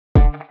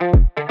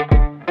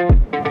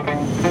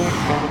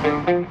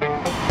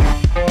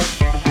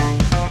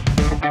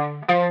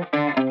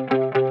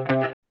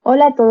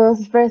Hola a todos,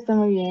 espero estén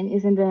muy bien y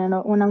estén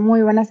teniendo una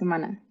muy buena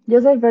semana.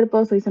 Yo soy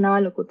Ferpo, soy su nueva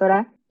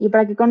locutora y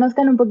para que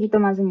conozcan un poquito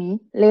más de mí,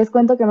 les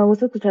cuento que me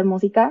gusta escuchar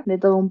música, de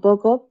todo un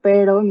poco,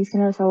 pero mis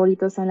géneros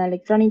favoritos son la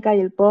electrónica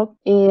y el pop.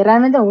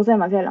 Realmente me gusta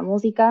demasiado la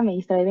música, me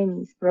distrae de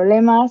mis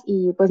problemas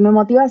y pues me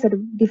motiva a hacer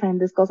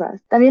diferentes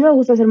cosas. También me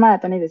gusta hacer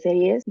maratones de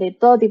series, de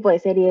todo tipo de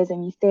series, de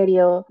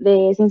misterio,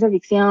 de ciencia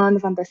ficción, de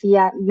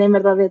fantasía, de en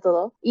verdad de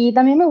todo. Y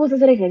también me gusta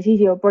hacer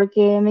ejercicio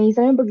porque me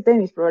distrae un poquito de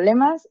mis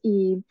problemas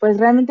y pues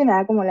realmente me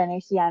da como la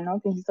energía,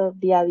 ¿no? Que necesito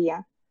día a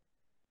día.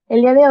 El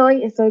día de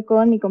hoy estoy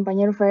con mi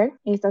compañero Fer.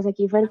 ¿Estás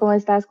aquí, Fer? ¿Cómo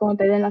estás? ¿Cómo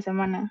te ha ido en la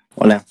semana?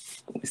 Hola,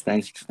 ¿cómo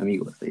están,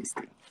 amigos? Pues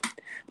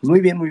muy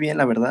bien,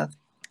 la verdad.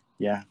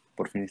 Ya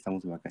por fin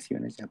estamos de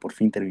vacaciones, ya por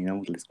fin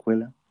terminamos la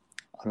escuela.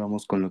 Ahora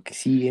vamos con lo que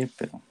sigue,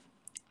 pero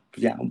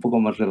pues ya un poco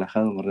más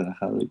relajado, más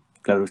relajado. Y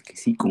claro es que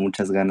sí, con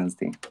muchas ganas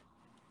de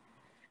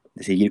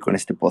seguir con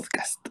este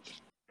podcast.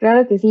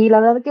 Claro que sí, la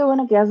verdad que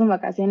bueno que ya son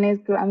vacaciones,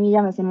 que a mí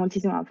ya me hacen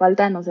muchísima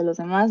falta, no sé los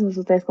demás, no sé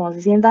ustedes cómo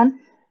se sientan,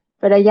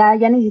 pero ya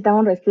necesitaba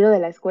un respiro de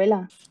la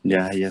escuela.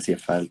 Ya hacía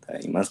falta,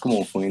 y más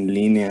como fue en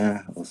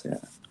línea, o sea,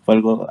 fue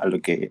algo a lo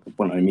que,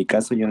 bueno, en mi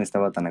caso yo no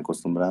estaba tan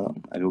acostumbrado,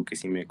 algo que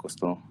sí me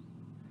costó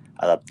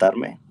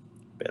adaptarme,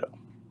 pero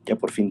ya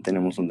por fin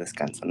tenemos un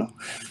descanso, ¿no?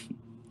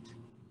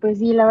 Pues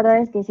sí, la verdad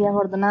es que sí,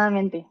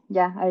 afortunadamente,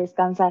 ya, a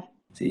descansar.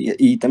 Sí,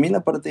 y también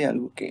aparte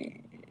algo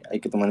que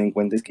hay que tomar en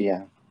cuenta es que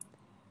ya,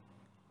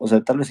 o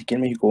sea, tal vez aquí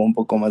en México va un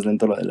poco más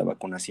lento lo de la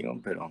vacunación,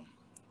 pero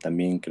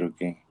también creo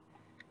que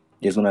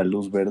ya es una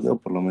luz verde, o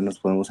por lo menos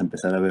podemos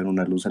empezar a ver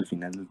una luz al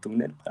final del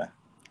túnel para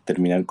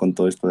terminar con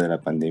todo esto de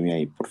la pandemia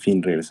y por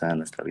fin regresar a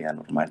nuestra vida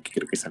normal, que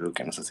creo que es algo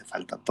que nos hace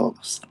falta a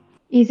todos.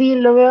 Y sí,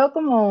 lo veo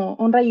como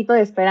un rayito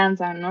de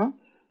esperanza, ¿no?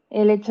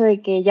 El hecho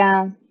de que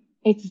ya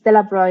existe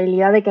la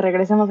probabilidad de que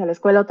regresemos a la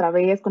escuela otra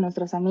vez con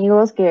nuestros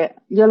amigos, que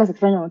yo los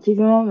extraño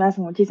muchísimo, me hace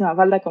muchísima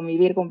falta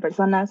convivir con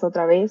personas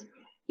otra vez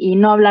y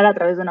no hablar a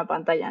través de una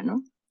pantalla,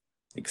 ¿no?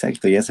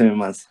 Exacto, ya se ve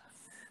más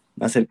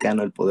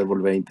cercano el poder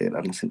volver a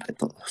integrarnos entre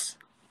todos.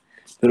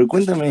 Pero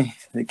cuéntame,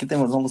 ¿de qué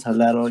temas vamos a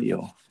hablar hoy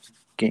o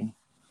qué,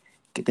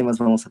 qué temas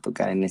vamos a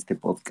tocar en este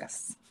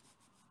podcast?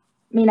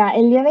 Mira,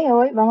 el día de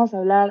hoy vamos a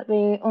hablar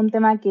de un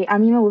tema que a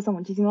mí me gusta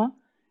muchísimo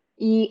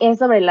y es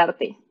sobre el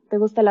arte. ¿Te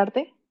gusta el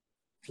arte?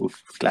 Uf,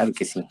 claro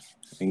que sí,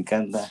 me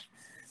encanta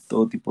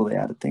todo tipo de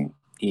arte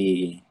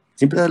y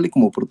siempre darle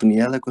como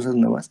oportunidad a cosas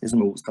nuevas, eso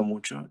me gusta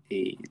mucho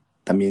y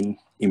también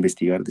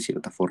investigar de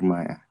cierta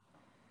forma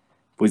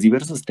pues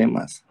diversos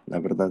temas, la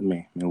verdad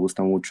me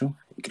gusta mucho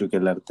y creo que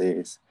el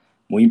arte es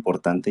muy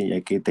importante ya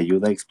que te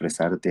ayuda a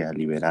expresarte, a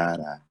liberar,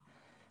 a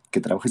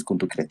que trabajes con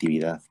tu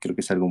creatividad, creo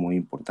que es algo muy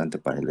importante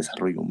para el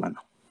desarrollo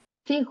humano.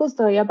 Sí,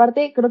 justo. Y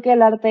aparte, creo que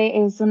el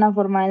arte es una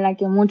forma en la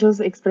que muchos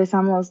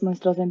expresamos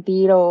nuestro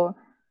sentir o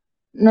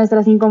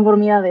nuestras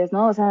inconformidades,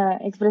 ¿no? O sea,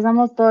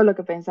 expresamos todo lo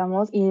que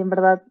pensamos y en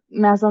verdad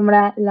me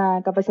asombra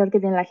la capacidad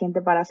que tiene la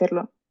gente para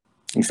hacerlo.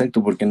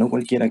 Exacto, porque no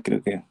cualquiera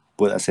creo que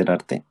puede hacer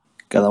arte.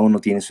 Cada uno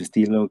tiene su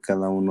estilo,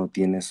 cada uno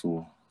tiene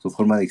su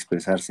forma de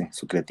expresarse,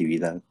 su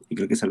creatividad. Y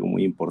creo que es algo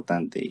muy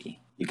importante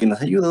y que nos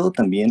ha ayudado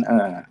también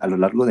a lo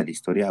largo de la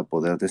historia a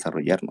poder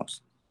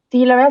desarrollarnos.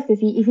 Sí, la verdad es que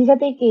sí. Y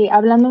fíjate que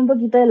hablando un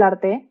poquito del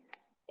arte,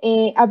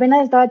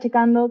 apenas estaba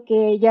checando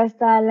que ya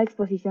está la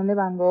exposición de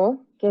Van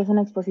Gogh, que es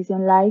una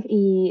exposición live,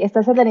 y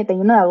está hasta el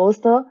 31 de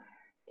agosto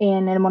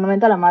en el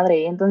Monumento a la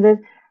Madre. Entonces,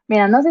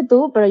 mira, no sé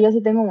tú, pero yo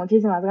sí tengo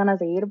muchísimas ganas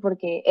de ir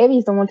porque he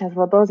visto muchas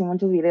fotos y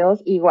muchos videos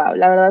y wow,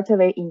 la verdad se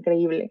ve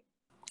increíble.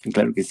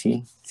 Claro que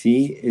sí.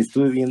 Sí,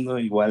 estuve viendo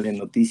igual en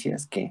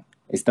noticias que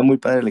está muy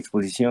padre la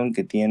exposición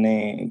que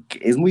tiene, que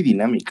es muy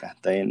dinámica.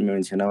 También me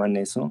mencionaban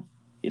eso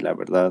y la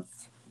verdad,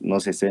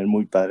 no sé, se ven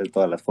muy padres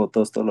todas las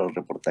fotos, todos los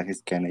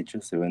reportajes que han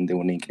hecho se ven de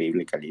una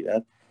increíble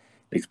calidad.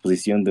 La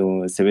exposición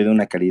se ve de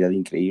una calidad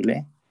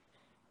increíble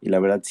y la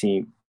verdad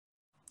sí,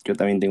 yo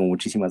también tengo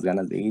muchísimas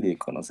ganas de ir y de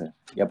conocer.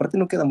 Y aparte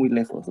no queda muy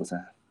lejos, o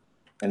sea,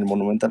 en el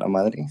Monumento a la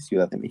Madre,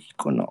 Ciudad de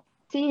México, no.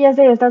 Sí, ya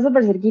sé, está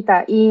súper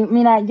cerquita. Y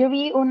mira, yo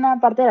vi una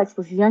parte de la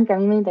exposición que a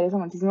mí me interesa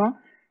muchísimo,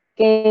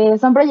 que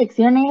son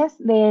proyecciones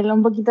de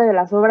un poquito de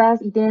las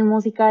obras y tienen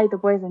música y te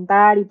puedes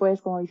sentar y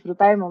puedes como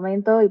disfrutar el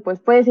momento y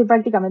pues puedes ir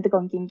prácticamente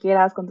con quien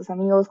quieras, con tus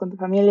amigos, con tu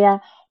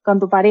familia, con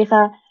tu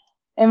pareja.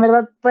 En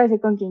verdad puedes ir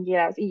con quien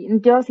quieras y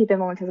yo sí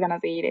tengo muchas ganas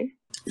de ir, ¿eh?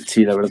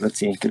 Sí, la verdad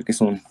sí, creo que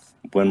es un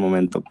buen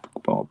momento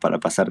como para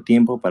pasar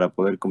tiempo, para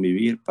poder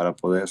convivir, para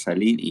poder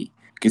salir y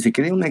que se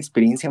quede una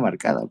experiencia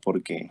marcada,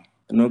 porque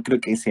no creo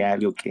que sea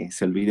algo que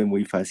se olvide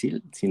muy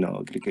fácil,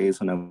 sino creo que es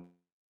una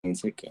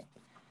experiencia que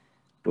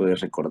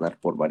puedes recordar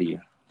por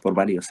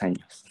varios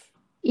años.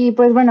 Y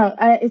pues bueno,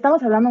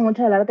 estamos hablando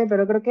mucho del arte,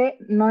 pero creo que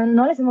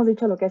no les hemos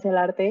dicho lo que es el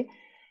arte.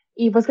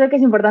 Y pues creo que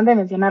es importante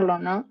mencionarlo,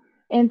 ¿no?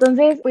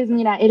 Entonces, pues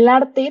mira, el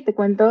arte, te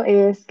cuento,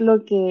 es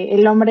lo que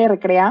el hombre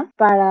recrea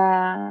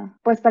para,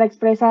 pues para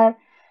expresar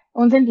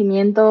un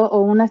sentimiento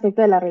o un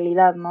aspecto de la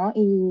realidad, ¿no?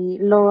 Y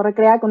lo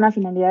recrea con una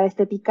finalidad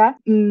estética,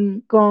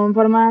 con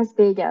formas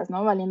bellas,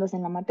 ¿no? Valiéndose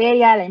en la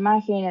materia, la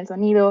imagen, el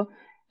sonido,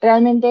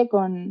 realmente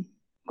con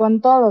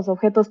todos los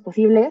objetos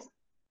posibles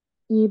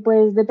y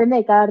pues depende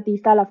de cada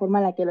artista la forma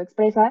en la que lo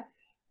expresa,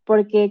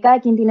 porque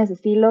cada quien tiene su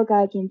estilo,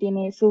 cada quien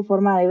tiene su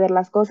forma de ver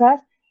las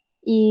cosas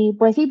y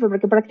pues sí,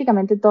 porque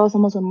prácticamente todos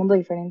somos un mundo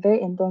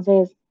diferente,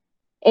 entonces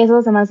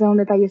eso se me hace un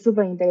detalle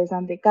súper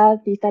interesante, cada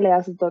artista le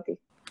da su toque.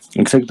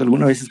 Exacto,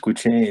 alguna vez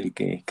escuché el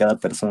que cada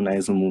persona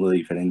es un mundo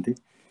diferente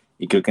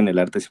y creo que en el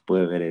arte se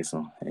puede ver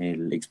eso,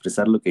 el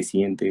expresar lo que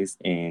sientes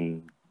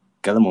en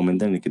cada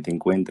momento en el que te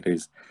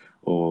encuentres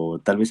o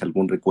tal vez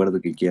algún recuerdo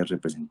que quieras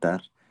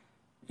representar.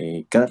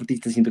 Cada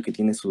artista siento que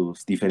tiene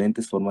sus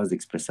diferentes formas de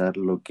expresar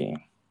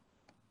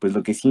pues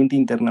lo que siente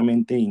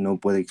internamente y no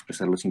puede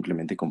expresarlo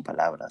simplemente con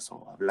palabras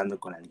o hablando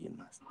con alguien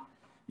más.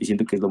 Y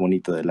siento que es lo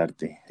bonito del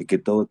arte, de que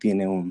todo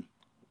tiene un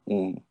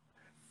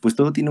pues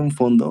todo tiene un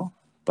fondo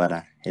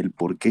para el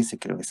por qué se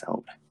creó esa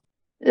obra.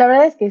 La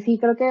verdad es que sí,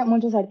 creo que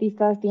muchos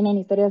artistas tienen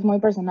historias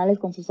muy personales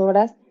con sus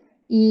obras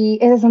y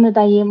ese es un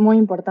detalle muy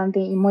importante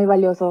y muy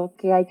valioso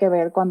que hay que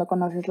ver cuando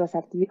conoces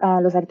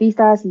a los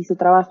artistas y su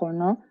trabajo,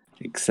 ¿no?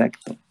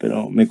 Exacto,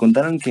 pero me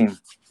contaron que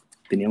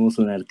teníamos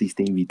una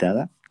artista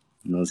invitada,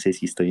 no sé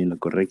si estoy en lo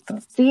correcto.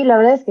 Sí, la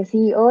verdad es que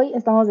sí. Hoy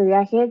estamos de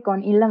viaje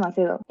con Hilda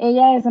Macedo.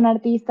 Ella es una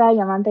artista y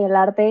amante del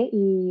arte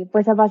y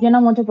pues se apasiona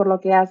mucho por lo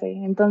que hace.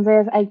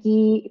 Entonces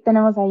aquí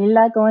tenemos a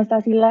Hilda. ¿Cómo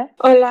estás, Hilda?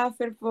 Hola,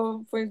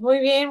 Ferpo. Pues muy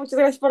bien, muchas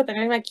gracias por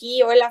tenerme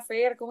aquí. Hola,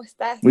 Fer, ¿cómo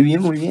estás? Muy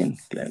bien,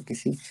 claro que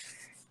sí.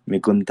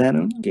 Me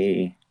contaron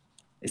que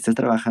estás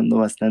trabajando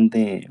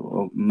bastante,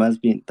 o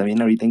más bien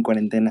también ahorita en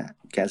cuarentena,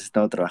 que has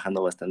estado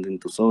trabajando bastante en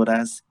tus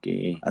obras,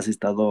 que has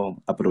estado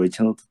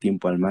aprovechando tu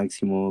tiempo al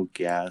máximo,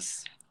 que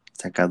has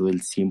sacado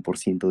el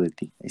 100% de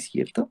ti, ¿es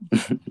cierto?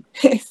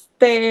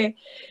 Este,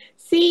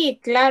 sí,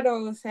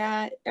 claro, o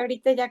sea,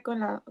 ahorita ya con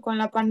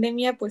la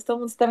pandemia, pues todo el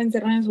mundo estaba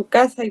encerrado en su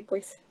casa y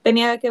pues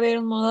tenía que ver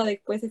un modo de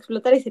pues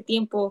explotar ese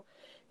tiempo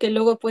que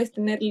luego puedes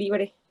tener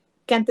libre,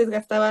 que antes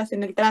gastabas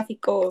en el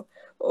tráfico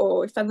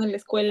o estando en la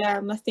escuela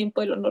más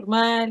tiempo de lo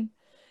normal,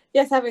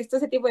 ya sabes, todo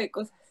ese tipo de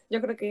cosas. Yo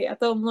creo que a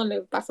todo el mundo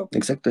le pasó.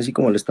 Exacto, así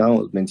como lo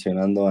estábamos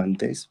mencionando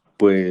antes,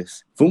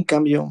 pues fue un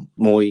cambio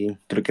muy,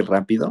 creo que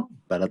rápido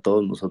para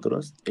todos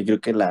nosotros. Y creo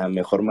que la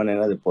mejor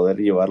manera de poder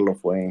llevarlo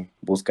fue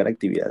buscar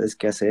actividades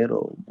que hacer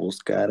o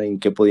buscar en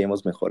qué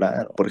podíamos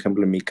mejorar. Por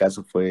ejemplo, en mi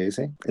caso fue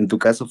ese. En tu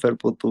caso,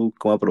 Ferpo, ¿tú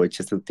cómo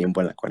aprovechaste tu tiempo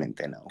en la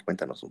cuarentena? O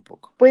cuéntanos un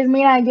poco. Pues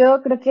mira,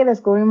 yo creo que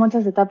descubrí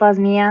muchas etapas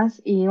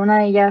mías y una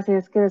de ellas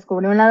es que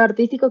descubrí un lado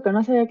artístico que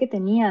no sabía que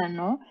tenía,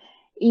 ¿no?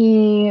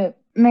 Y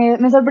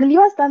me sorprendí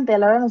bastante, a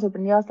la verdad me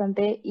sorprendió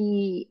bastante.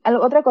 Y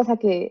otra cosa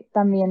que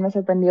también me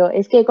sorprendió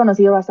es que he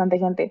conocido bastante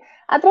gente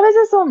a través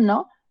de Zoom,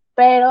 ¿no?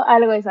 Pero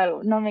algo es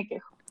algo, no me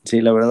quejo.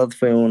 Sí, la verdad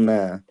fue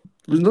una...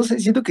 Pues no sé,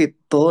 siento que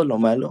todo lo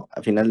malo,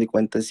 a final de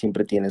cuentas,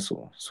 siempre tiene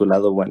su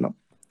lado bueno.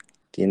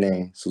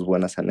 Tiene sus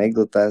buenas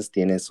anécdotas,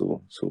 tiene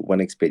su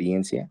buena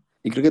experiencia.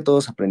 Y creo que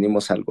todos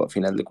aprendimos algo a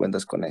final de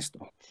cuentas con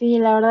esto. Sí,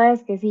 la verdad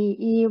es que sí.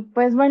 Y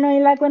pues bueno,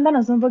 Hila,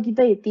 cuéntanos un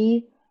poquito de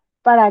ti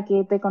para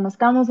que te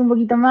conozcamos un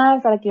poquito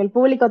más, para que el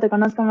público te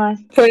conozca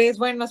más. Pues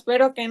bueno,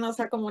 espero que no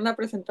sea como una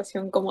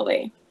presentación como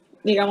de,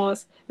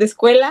 digamos, de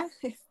escuela.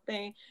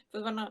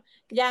 Pues bueno,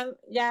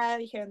 ya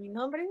dijeron mi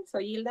nombre,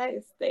 soy Hilda,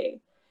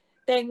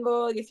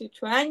 tengo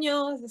 18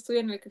 años,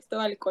 estudio en el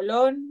Cristóbal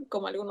Colón,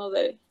 como algunos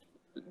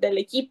del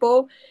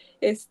equipo,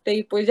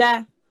 y pues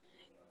ya,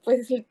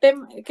 pues el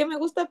tema que me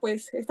gusta,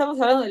 pues estamos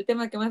hablando del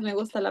tema que más me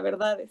gusta, la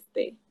verdad,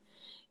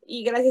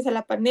 y gracias a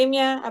la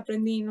pandemia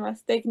aprendí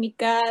nuevas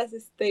técnicas,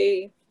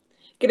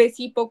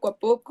 crecí poco a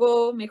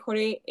poco,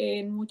 mejoré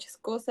en muchas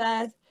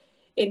cosas,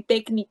 en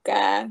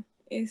técnica,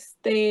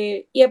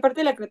 y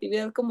aparte de la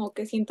creatividad, como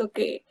que siento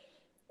que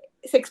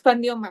se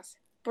expandió más,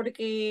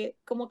 porque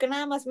como que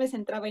nada más me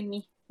centraba en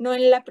mí, no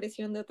en la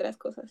presión de otras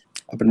cosas.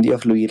 Aprendió a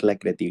fluir la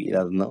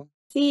creatividad, ¿no?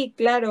 Sí,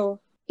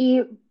 claro.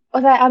 Y,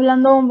 o sea,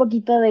 hablando un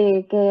poquito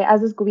de que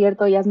has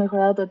descubierto y has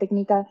mejorado tu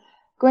técnica,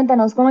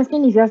 cuéntanos, ¿cómo es que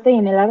iniciaste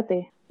en el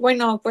arte?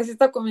 Bueno, pues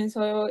esto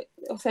comenzó,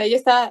 o sea, yo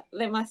estaba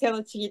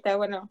demasiado chiquita,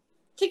 bueno,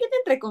 chiquita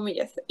entre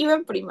comillas, iba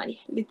en primaria,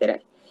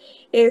 literal.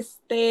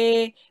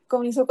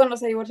 Comenzó cuando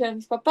se divorciaron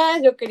mis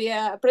papás, yo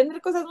quería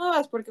aprender cosas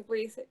nuevas porque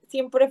pues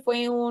siempre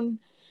fue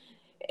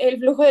el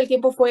flujo del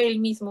tiempo fue el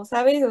mismo,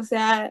 ¿sabes? O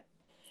sea,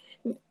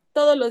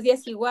 todos los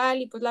días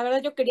igual y pues la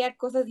verdad yo quería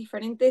cosas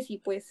diferentes y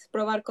pues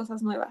probar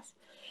cosas nuevas.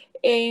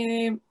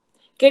 Eh,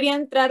 Quería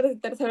entrar desde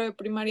tercero de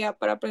primaria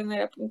para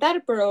aprender a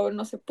pintar, pero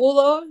no se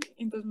pudo,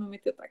 entonces me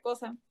metí a otra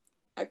cosa,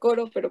 a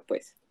coro, pero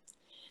pues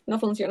no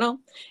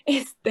funcionó.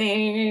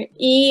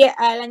 Y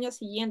al año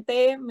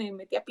siguiente me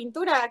metí a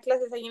pintura, a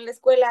clases ahí en la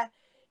escuela,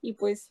 y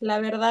pues la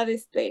verdad,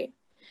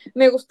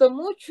 me gustó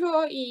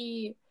mucho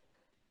y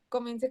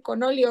comencé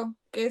con óleo,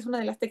 que es una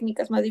de las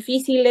técnicas más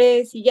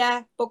difíciles, y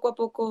ya poco a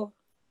poco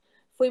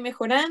fui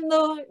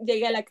mejorando,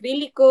 llegué al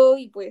acrílico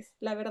y pues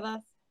la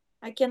verdad,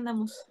 aquí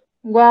andamos.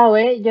 Wow,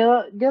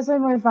 yo soy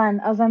muy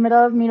fan, o sea, en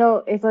verdad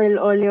admiro eso del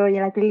óleo y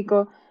el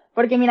acrílico,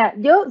 porque mira,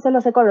 yo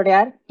solo sé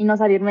colorear y no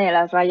salirme de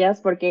las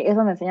rayas, porque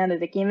eso me enseñan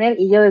desde kinder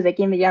y yo desde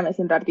kinder ya me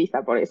siento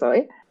artista por eso,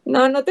 ¿eh?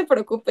 No, no te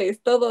preocupes,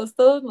 todos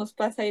nos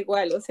pasa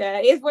igual, o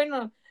sea, es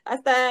bueno,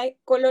 hasta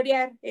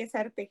colorear es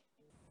arte.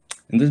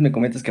 Entonces me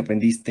comentas que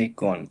aprendiste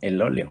con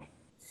el óleo.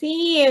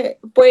 Sí,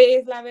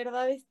 pues la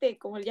verdad,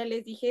 como ya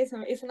les dije,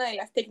 es una de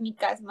las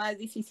técnicas más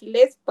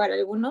difíciles para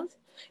algunos,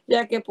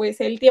 ya que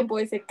pues el tiempo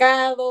de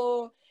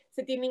secado,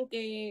 se tienen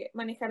que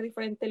manejar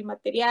diferente el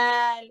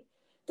material,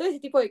 todo ese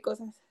tipo de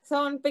cosas.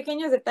 Son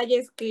pequeños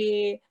detalles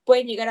que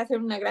pueden llegar a hacer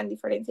una gran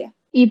diferencia.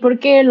 ¿Y por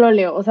qué el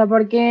óleo? O sea,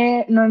 ¿por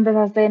qué no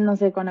empezaste, no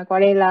sé, con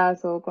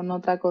acuarelas o con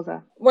otra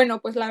cosa?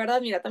 Bueno, pues la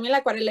verdad, mira, también la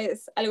acuarela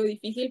es algo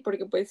difícil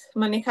porque pues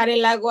manejar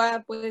el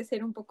agua puede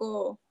ser un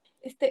poco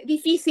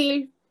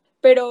difícil,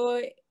 pero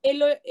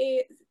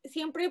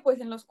siempre pues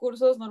en los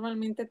cursos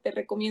normalmente te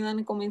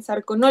recomiendan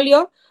comenzar con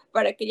óleo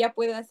para que ya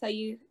puedas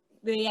ir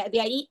de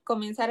ahí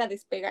comenzar a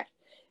despegar.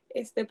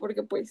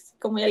 Porque pues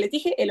como ya les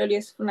dije, el óleo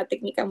es una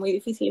técnica muy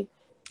difícil.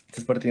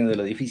 Estás partiendo de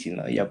lo difícil,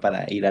 ¿no? Ya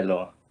para ir a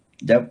lo,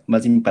 ya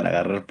más bien para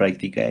agarrar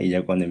práctica y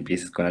ya cuando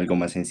empieces con algo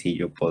más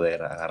sencillo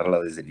poder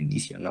agarrarlo desde el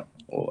inicio, ¿no?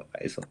 O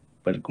eso,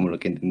 fue como lo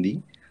que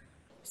entendí.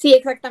 Sí,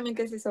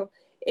 exactamente es eso.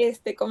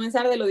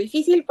 Comenzar de lo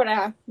difícil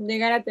para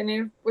llegar a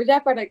tener, pues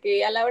ya para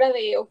que a la hora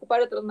de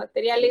ocupar otros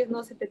materiales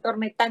no se te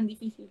torne tan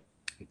difícil.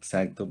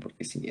 Exacto,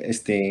 porque sí,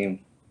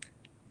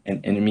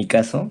 en mi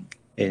caso,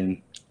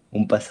 en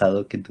un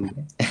pasado que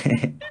tuve,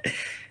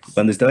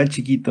 cuando estaba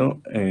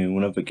chiquito,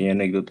 una pequeña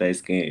anécdota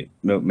es que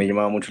me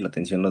llamaba mucho la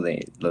atención lo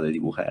de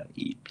dibujar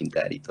y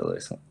pintar y todo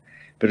eso.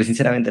 Pero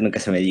sinceramente nunca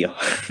se me dio.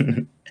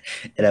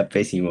 Era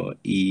pésimo.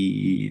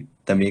 Y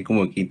también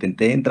como que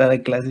intenté entrar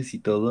a clases y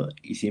todo,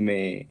 y sí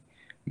me,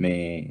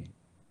 me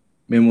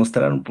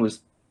mostraron,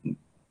 pues,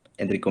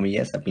 entre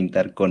comillas, a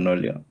pintar con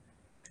óleo.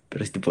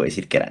 Pero sí te puedo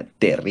decir que era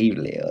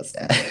terrible, o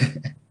sea,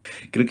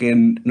 creo que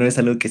no es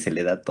algo que se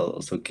le da a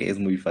todos o que es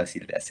muy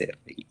fácil de hacer.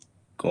 Y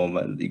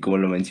como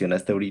lo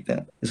mencionaste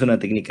ahorita, es una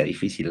técnica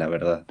difícil, la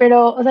verdad.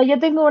 Pero, o sea, yo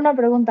tengo una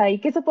pregunta, ¿y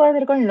qué se puede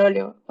hacer con el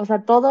óleo? O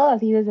sea, todo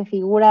así desde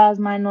figuras,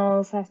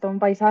 manos, hasta un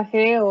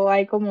paisaje, o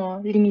hay como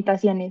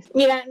limitaciones.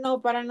 Mira,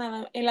 no, para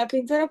nada. En la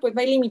pintura pues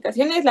no hay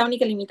limitaciones, la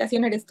única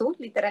limitación eres tú,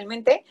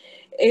 literalmente.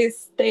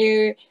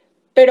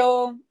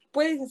 Pero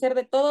puedes hacer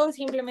de todo,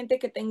 simplemente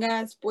que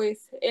tengas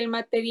pues el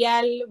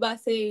material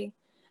base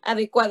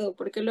adecuado,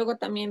 porque luego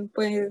también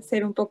puede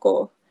ser un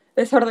poco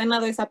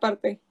desordenado esa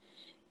parte,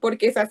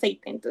 porque es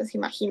aceite, entonces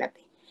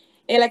imagínate.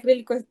 El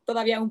acrílico es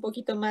todavía un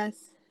poquito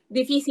más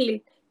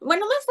difícil,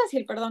 bueno, más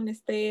fácil, perdón,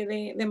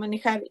 de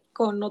manejar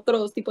con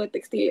otros tipos de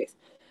textiles.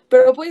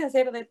 Pero lo puedes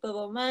hacer de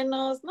todo,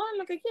 manos, no,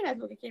 lo que quieras.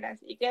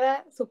 Y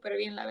queda súper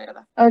bien, la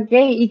verdad. Ok,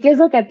 ¿y qué es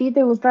lo que a ti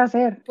te gusta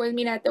hacer? Pues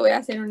mira, te voy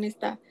a ser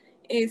honesta.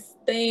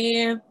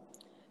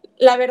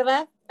 La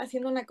verdad,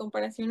 haciendo una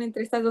comparación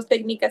entre estas dos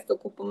técnicas que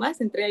ocupo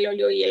más, entre el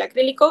óleo y el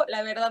acrílico,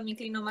 la verdad me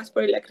inclino más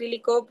por el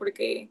acrílico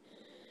porque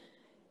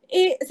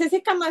se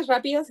seca más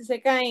rápido, se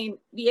seca en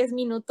 10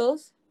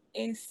 minutos,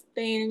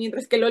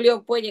 mientras que el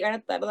óleo puede llegar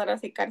a tardar a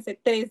secarse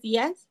 3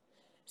 días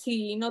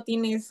si no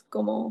tienes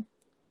como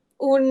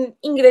un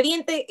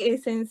ingrediente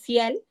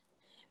esencial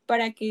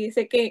para que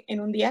seque en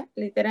un día,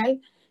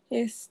 literal.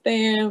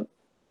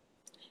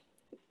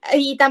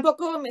 Y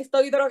tampoco me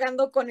estoy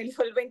drogando con el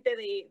solvente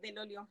del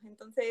óleo.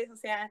 Entonces, o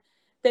sea,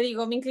 te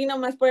digo, me inclino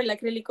más por el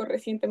acrílico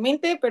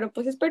recientemente, pero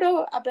pues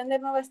espero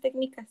aprender nuevas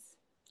técnicas,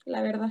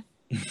 la verdad.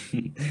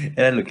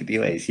 Era lo que te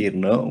iba a decir,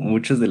 ¿no?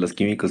 Muchos de los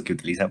químicos que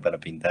utilizan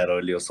para pintar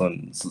óleo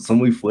son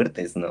muy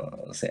fuertes, ¿no?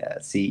 O sea,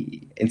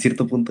 sí, en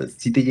cierto punto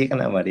sí te llegan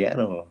a marear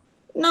o...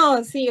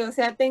 No, sí, o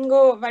sea,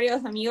 tengo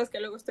varios amigos que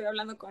luego estoy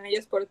hablando con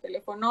ellos por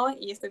teléfono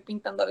y estoy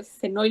pintando a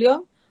veces en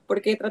óleo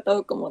porque he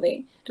tratado como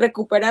de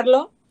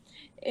recuperarlo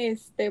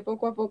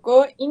poco a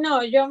poco. Y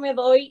no, yo me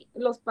doy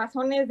los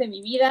pasones de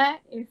mi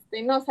vida,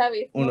 no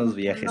sabes, no, Unos no, no, no.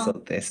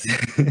 viajesotes.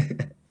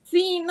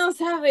 Sí, no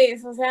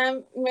sabes, o sea,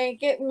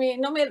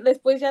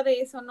 después ya de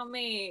eso no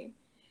me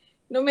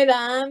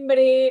da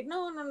hambre,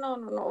 no, no, no,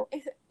 no, no,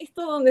 es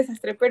todo un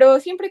desastre,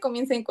 pero siempre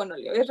comiencen con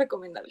óleo, es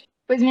recomendable.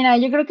 Pues mira,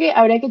 yo creo que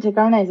habría que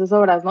checar una de sus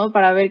obras, ¿no?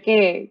 Para ver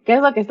qué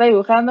es lo que está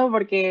dibujando,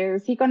 porque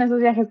sí con esos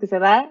viajes que se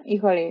da,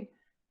 híjole,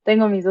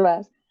 tengo mis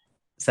dudas,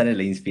 Sale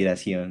la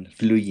inspiración,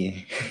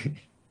 fluye.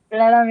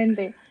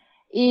 claramente.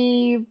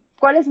 ¿Y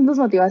cuáles son tus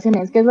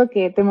motivaciones? ¿Qué es lo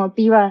que te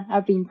motiva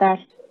a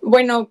pintar?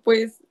 Bueno,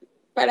 pues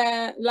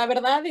la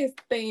verdad,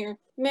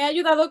 me ha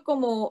ayudado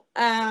como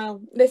a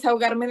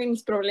desahogarme de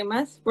mis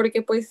problemas,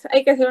 porque pues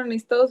hay que ser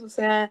honestos, o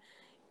sea,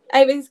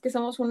 hay veces que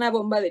somos una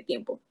bomba de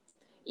tiempo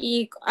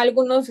y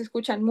algunos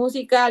escuchan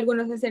música,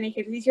 algunos hacen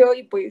ejercicio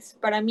y pues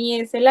para mí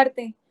es el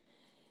arte,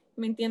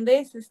 ¿me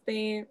entiendes?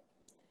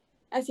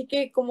 Así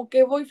que como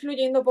que voy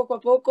fluyendo poco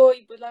a poco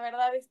y pues la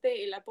verdad,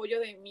 el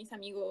apoyo de mis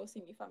amigos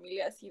y mi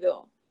familia ha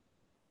sido,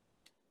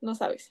 no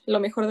sabes,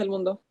 lo mejor del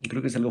mundo.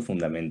 Creo que es algo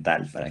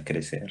fundamental para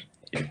crecer.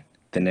 El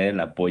tener el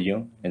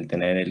apoyo, el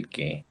tener el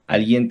que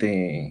alguien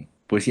te...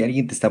 Pues si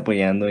alguien te está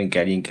apoyando en que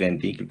alguien cree en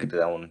ti, creo que te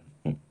da un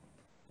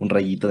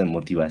rayito de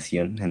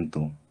motivación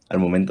al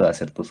momento de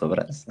hacer tus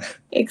obras.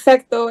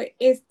 Exacto,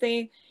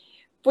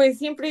 pues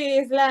siempre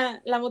es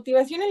la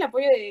motivación y el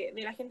apoyo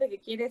de la gente que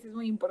quieres es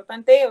muy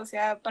importante, o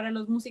sea, para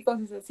los músicos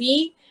es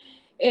así,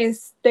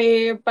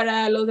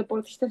 para los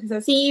deportistas es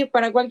así,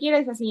 para cualquiera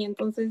es así,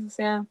 entonces, o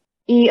sea.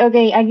 Y, ok,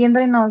 aquí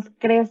entre nos,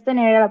 ¿crees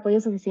tener el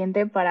apoyo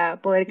suficiente para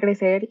poder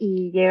crecer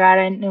y llegar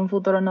en un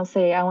futuro, no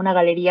sé, a una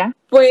galería?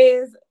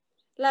 Pues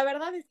la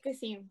verdad es que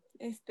sí.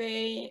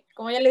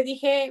 Como ya les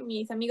dije,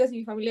 mis amigos y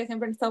mi familia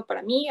siempre han estado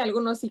para mí.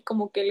 Algunos sí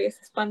como que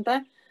les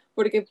espanta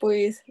porque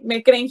pues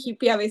me creen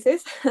hippie a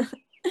veces.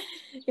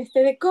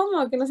 De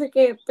cómo, que no sé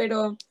qué,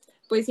 pero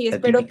pues sí, La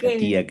espero típica que...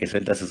 tía que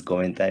suelta sus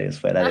comentarios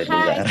fuera de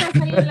Ajá, lugar.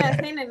 estás ahí en la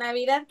cena de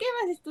Navidad. ¿Qué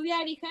vas a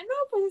estudiar, hija? No,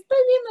 pues estoy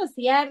viendo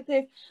si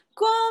artes.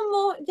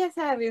 ¿Cómo? Ya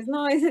sabes,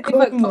 ¿no? Ese tipo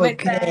de ¿Cómo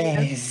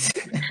comentarios. crees?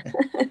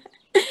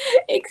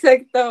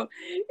 Exacto.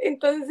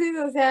 Entonces,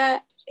 o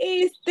sea,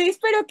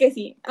 espero que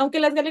sí. Aunque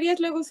las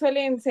galerías luego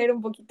suelen ser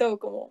un poquito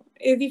como,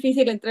 es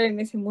difícil entrar en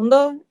ese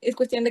mundo. Es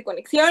cuestión de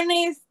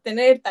conexiones,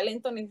 tener el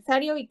talento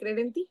necesario y creer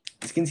en ti.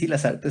 Es que en sí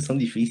las artes son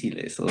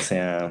difíciles, o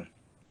sea,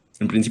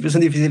 en principio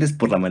son difíciles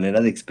por la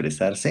manera de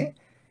expresarse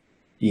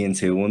y en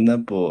segunda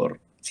por...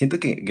 Siento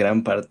que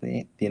gran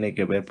parte tiene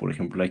que ver, por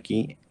ejemplo,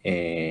 aquí,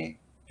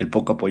 el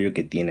poco apoyo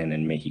que tienen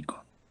en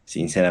México,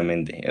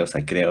 sinceramente. O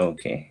sea, creo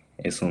que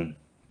es un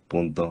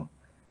punto,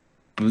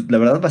 pues la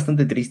verdad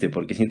bastante triste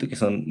porque siento que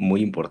son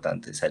muy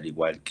importantes, al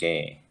igual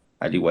que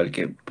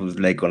pues,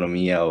 la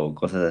economía o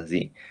cosas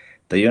así.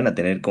 Te ayudan a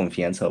tener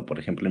confianza o, por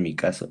ejemplo, en mi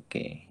caso,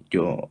 que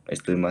yo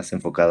estoy más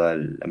enfocado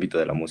al ámbito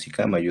de la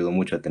música, me ayudó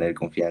mucho a tener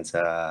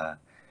confianza,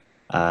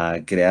 a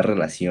crear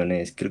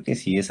relaciones. Creo que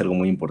sí es algo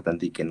muy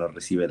importante y que no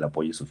recibe el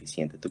apoyo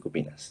suficiente. ¿Tú qué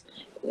opinas?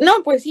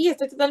 No, pues sí,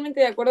 estoy totalmente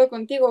de acuerdo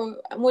contigo.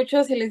 A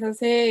muchos se les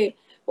hace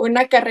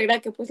una carrera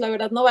que pues la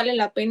verdad no vale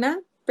la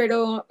pena,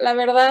 pero la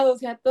verdad, o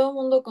sea, todo el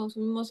mundo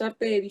consumimos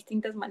arte de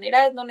distintas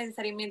maneras, no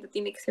necesariamente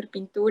tiene que ser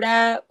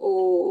pintura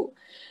o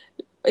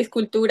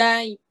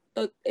escultura y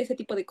ese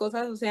tipo de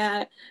cosas, o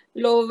sea,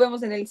 lo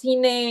vemos en el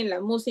cine, en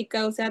la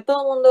música, o sea,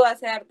 todo el mundo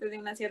hace arte de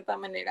una cierta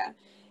manera.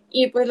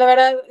 Y pues la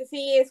verdad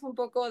sí es un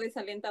poco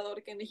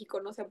desalentador que en México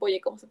no se apoye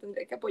como se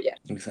tendría que apoyar.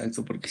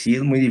 Exacto, porque sí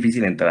es muy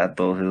difícil entrar a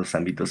todos esos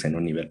ámbitos en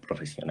un nivel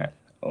profesional.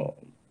 O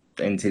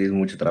en serio es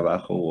mucho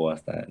trabajo o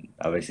hasta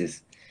a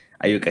veces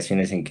hay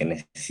ocasiones en que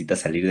necesitas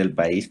salir del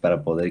país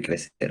para poder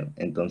crecer.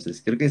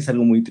 Entonces creo que es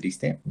algo muy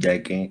triste,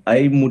 ya que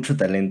hay mucho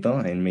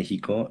talento en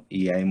México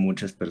y hay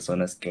muchas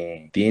personas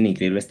que tienen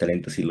increíbles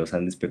talentos y los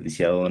han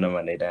desperdiciado de una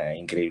manera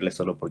increíble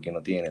solo porque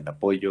no tienen el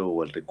apoyo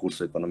o el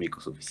recurso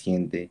económico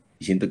suficiente.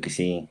 Y siento que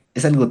sí,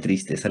 es algo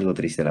triste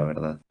la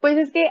verdad. Pues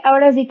es que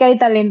ahora sí que hay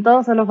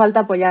talento, solo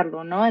falta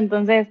apoyarlo, ¿no?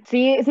 Entonces,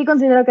 sí, sí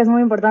considero que es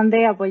muy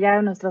importante apoyar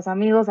a nuestros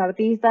amigos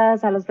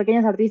artistas, a los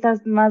pequeños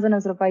artistas más de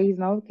nuestro país,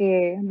 ¿no?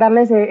 Que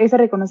darles ese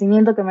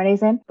reconocimiento que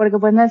merecen, porque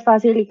pues no es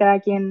fácil y cada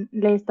quien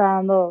le está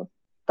dando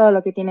todo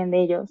lo que tienen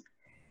de ellos.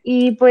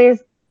 Y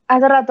pues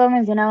hace rato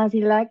mencionaba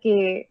Silva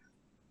que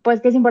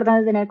pues que es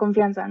importante tener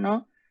confianza,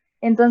 ¿no?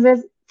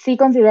 Entonces, sí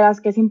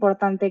consideras que es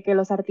importante que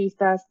los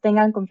artistas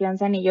tengan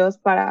confianza en ellos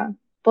para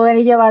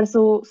poder llevar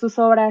sus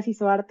obras y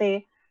su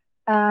arte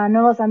a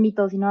nuevos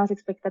ámbitos y nuevas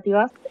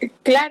expectativas.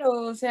 Claro,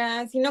 o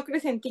sea, si no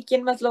crees en ti,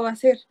 ¿quién más lo va a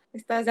hacer?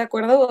 ¿Estás de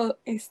acuerdo?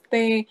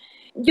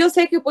 Yo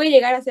sé que puede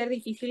llegar a ser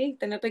difícil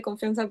tenerte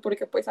confianza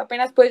porque pues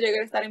apenas puedes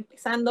llegar a estar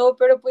empezando,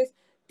 pero pues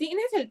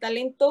tienes el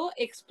talento,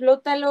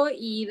 explótalo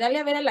y dale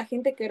a ver a la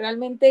gente que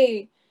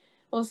realmente,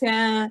 o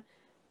sea,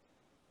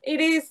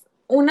 eres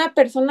una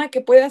persona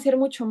que puede hacer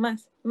mucho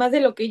más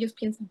de lo que ellos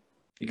piensan.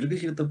 Y creo que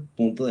cierto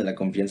punto de la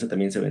confianza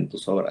también se ve en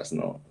tus obras,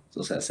 ¿no?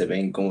 O sea, se ve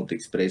en cómo te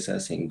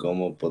expresas, en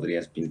cómo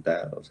podrías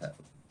pintar, o sea,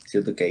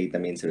 cierto que ahí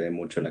también se ve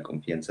mucho la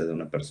confianza de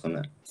una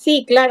persona.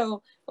 Sí,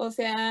 claro, o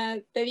sea,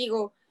 te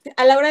digo,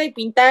 a la hora de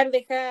pintar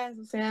dejas,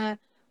 o sea,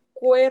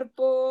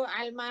 cuerpo,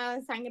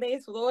 alma, sangre,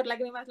 sudor,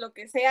 lágrimas, lo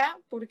que sea,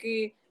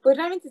 porque pues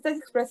realmente estás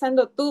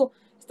expresando tú,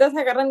 estás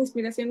agarrando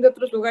inspiración de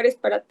otros lugares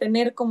para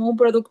tener como un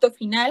producto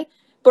final,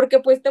 porque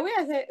pues te voy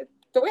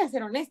a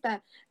ser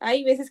honesta,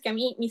 hay veces que a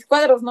mí mis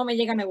cuadros no me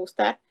llegan a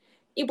gustar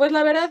y pues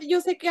la verdad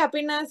yo sé que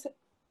apenas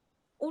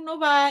uno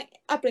va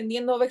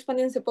aprendiendo, va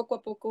expandiéndose poco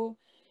a poco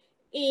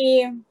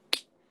y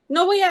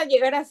no voy a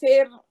llegar a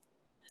ser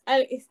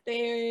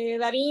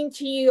Da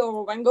Vinci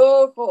o Van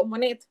Gogh o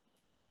Monet,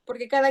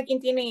 porque cada quien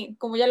tiene,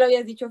 como ya lo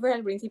habías dicho Fer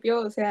al principio,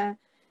 o sea,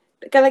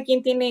 cada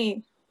quien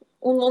tiene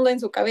un mundo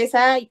en su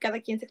cabeza y cada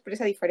quien se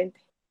expresa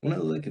diferente. Una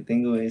duda que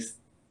tengo es,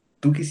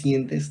 ¿tú qué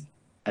sientes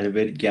al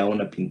ver ya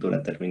una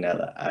pintura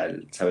terminada,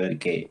 al saber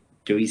que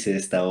yo hice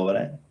esta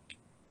obra?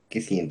 ¿Qué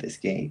sientes?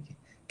 ¿Qué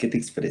te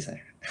expresa?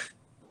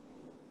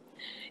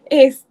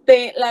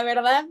 La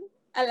verdad,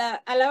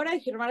 a la hora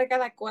de firmar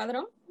cada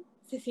cuadro,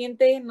 se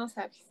siente, no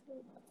sabes,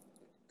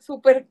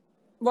 súper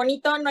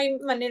bonito, no hay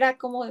manera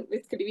como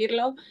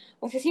describirlo.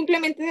 O sea,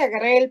 simplemente de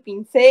agarrar el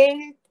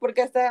pincel,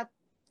 porque hasta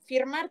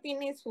firmar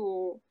tiene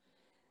su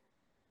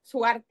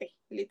arte,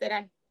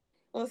 literal.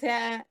 O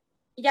sea,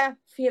 ya,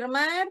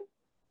 firmar,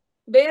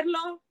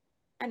 verlo,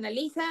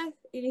 analizas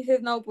y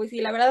dices, no, pues sí,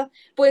 la verdad,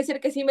 puede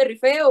ser que sí me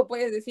rifé o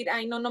puedes decir,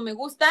 ay, no, no me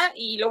gusta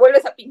y lo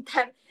vuelves a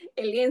pintar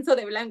el lienzo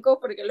de blanco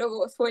porque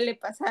luego suele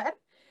pasar.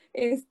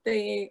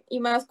 Y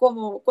más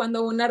como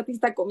cuando un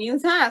artista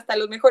comienza, hasta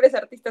los mejores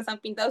artistas han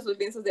pintado sus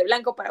lienzos de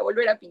blanco para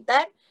volver a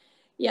pintar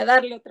y a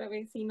darle otra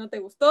vez. Si no te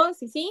gustó,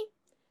 sí, sí,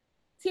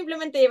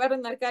 simplemente llevar a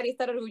enmarcar y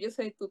estar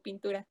orgulloso de tu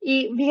pintura.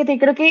 Y fíjate,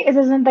 creo que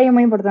ese es un detalle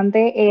muy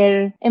importante,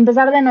 el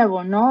empezar de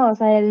nuevo, ¿no? O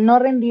sea, el no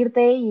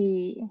rendirte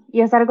y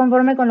estar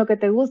conforme con lo que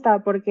te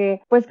gusta,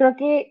 porque pues creo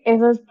que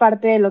eso es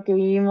parte de lo que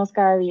vivimos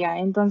cada día.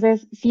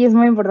 Entonces, sí es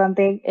muy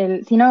importante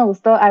el, si no me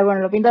gustó,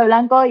 bueno, lo pinto de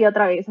blanco y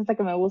otra vez hasta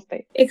que me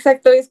guste.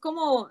 Exacto, es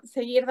como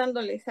seguir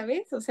dándole,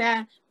 ¿sabes? O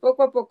sea,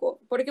 poco a poco,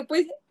 porque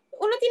pues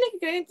uno tiene que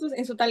creer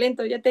en su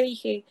talento, ya te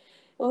dije,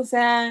 o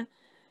sea,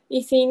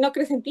 y si no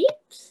crees en ti,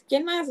 pues,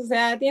 ¿quién más? O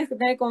sea, tienes que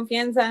tener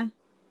confianza.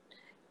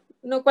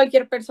 No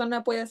cualquier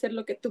persona puede hacer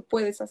lo que tú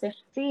puedes hacer.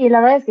 Sí,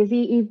 la verdad es que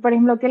sí. Y por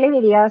ejemplo, ¿qué le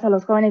dirías a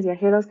los jóvenes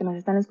viajeros que nos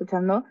están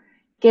escuchando,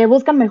 que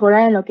buscan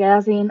mejorar en lo que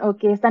hacen o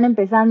que están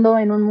empezando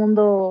en un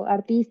mundo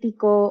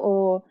artístico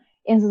o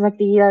en sus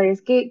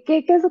actividades? ¿Qué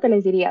es lo que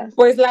les dirías?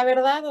 Pues la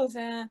verdad, o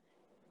sea,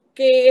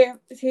 que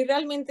si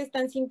realmente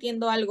están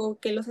sintiendo algo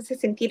que los hace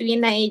sentir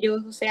bien a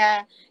ellos, o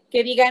sea,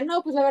 que digan,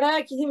 no, pues la verdad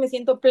aquí sí me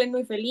siento pleno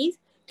y feliz,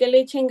 que le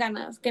echen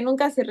ganas, que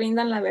nunca se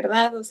rindan, la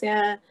verdad, o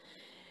sea,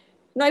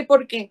 no hay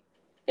por qué.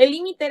 El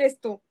límite eres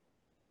tú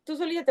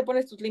solita te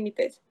pones tus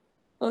límites.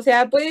 O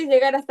sea, puedes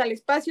llegar hasta el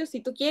espacio si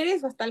tú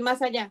quieres o hasta el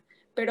más allá,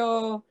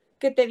 pero,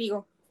 ¿qué te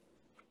digo?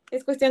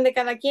 Es cuestión de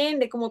cada quien,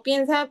 de cómo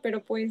piensa,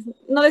 pero pues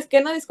no es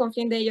que no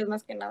desconfíen de ellos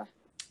más que nada.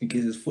 Y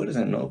que se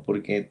esfuerzan, ¿no?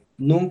 Porque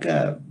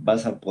nunca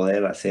vas a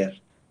poder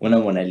hacer una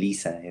Mona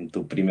Lisa en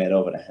tu primera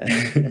obra.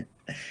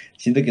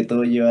 Siento que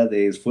todo lleva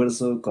de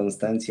esfuerzo,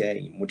 constancia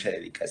y mucha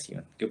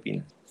dedicación. ¿Qué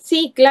opinas?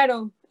 Sí,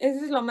 claro,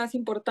 eso es lo más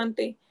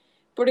importante,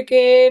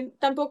 porque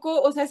tampoco,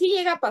 o sea, sí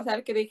llega a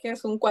pasar que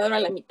dejes un cuadro a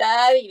la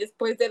mitad y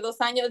después de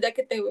 2 años, ya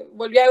que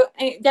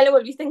ya le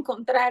volviste a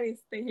encontrar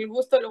el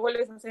gusto, lo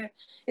vuelves a hacer.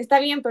 Está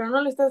bien, pero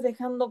no lo estás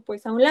dejando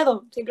pues a un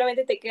lado,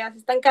 simplemente te quedas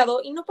estancado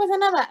y no pasa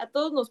nada, a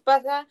todos nos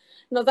pasa,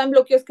 nos dan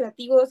bloqueos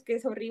creativos, que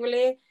es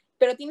horrible,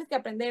 pero tienes que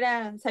aprender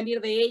a salir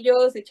de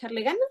ellos,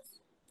 echarle ganas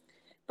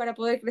para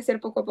poder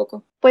crecer poco a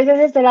poco. Pues es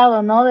este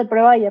lado, ¿no? De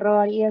prueba y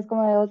error. Y es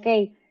como de,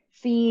 ok,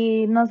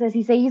 si, no sé,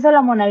 si se hizo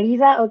la Mona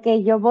Lisa, ok,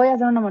 yo voy a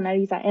hacer una Mona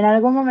Lisa. En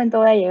algún momento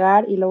voy a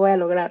llegar y lo voy a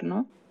lograr,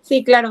 ¿no?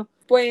 Sí, claro,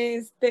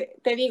 pues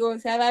te digo, o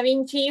sea, Da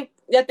Vinci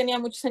ya tenía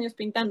muchos años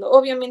pintando.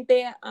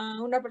 Obviamente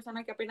a una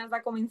persona que apenas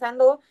va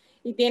comenzando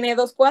y tiene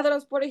 2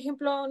 cuadros, por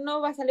ejemplo,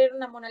 no va a salir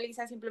una Mona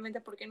Lisa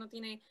simplemente porque no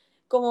tiene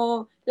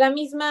como la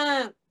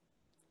misma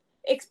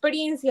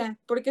experiencia,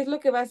 porque es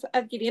lo que vas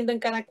adquiriendo en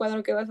cada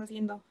cuadro que vas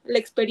haciendo, la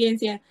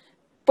experiencia.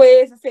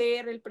 Puedes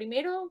hacer el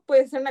primero,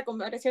 puedes hacer una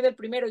comparación del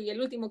primero y el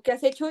último que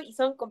has hecho y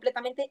son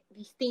completamente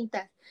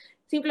distintas,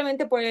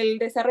 simplemente por el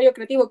desarrollo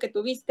creativo que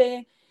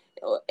tuviste,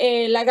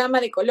 la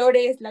gama de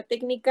colores, la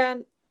técnica,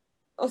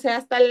 o sea,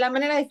 hasta la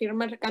manera de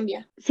firmar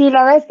cambia. Sí,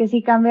 la verdad es que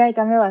sí cambia y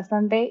cambia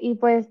bastante. Y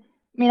pues,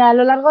 mira, a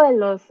lo largo de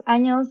los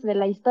años de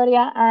la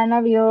historia han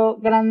habido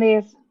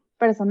grandes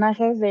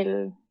personajes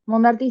del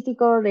mundo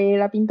artístico, de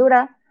la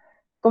pintura,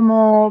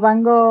 como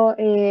Van Gogh,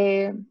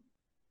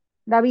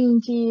 Da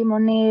Vinci,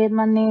 Monet,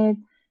 Manet,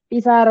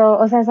 Pizarro,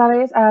 o sea,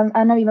 ¿sabes?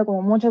 Han habido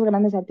como muchos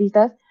grandes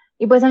artistas.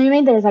 Y pues a mí me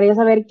interesaría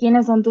saber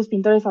quiénes son tus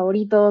pintores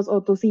favoritos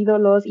o tus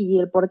ídolos y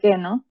el por qué,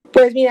 ¿no?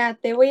 Pues mira,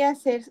 te voy a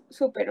ser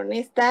súper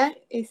honesta,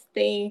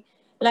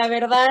 la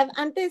verdad,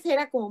 antes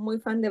era como muy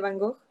fan de Van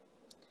Gogh,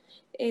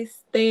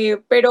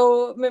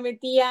 pero me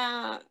metí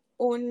a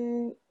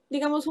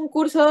digamos, un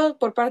curso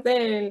por parte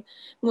del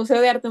Museo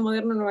de Arte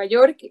Moderno de Nueva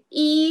York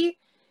y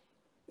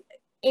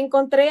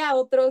encontré a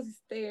otros,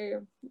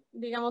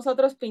 digamos,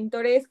 otros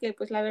pintores que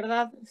pues la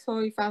verdad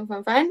soy fan.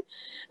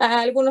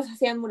 Algunos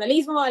hacían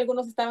muralismo,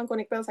 algunos estaban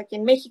conectados aquí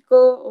en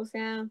México, o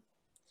sea,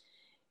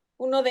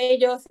 uno de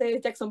ellos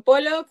es Jackson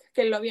Pollock,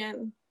 que lo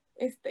habían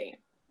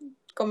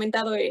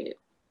comentado el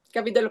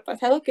capítulo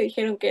pasado, que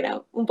dijeron que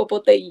era un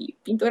popote y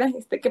pintura.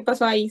 ¿Qué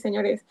pasó ahí,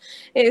 señores?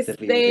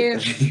 Terrible,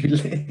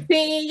 terrible.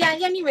 Sí,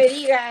 ya ni me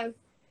digas.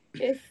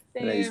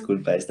 Una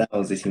disculpa,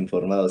 estábamos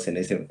desinformados en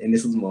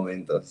esos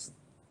momentos.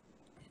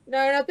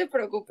 No te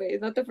preocupes,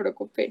 no te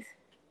preocupes.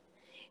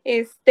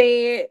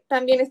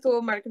 También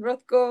estuvo Mark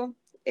Rothko,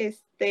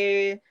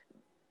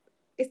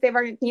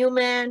 Barnett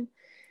Newman,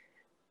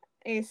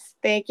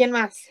 ¿quién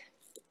más?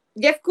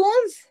 Jeff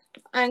Koons,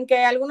 aunque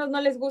a algunos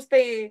no les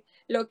guste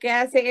lo que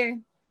hace,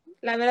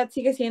 la verdad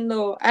sigue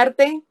siendo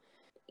arte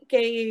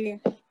que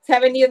se ha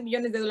vendido en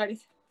millones de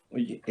dólares.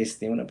 Oye,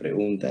 una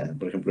pregunta,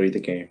 por ejemplo,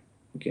 ahorita que,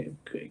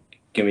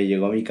 que me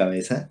llegó a mi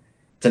cabeza,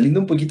 saliendo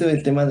un poquito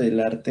del tema del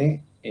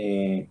arte,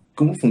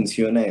 ¿cómo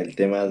funciona el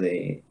tema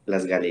de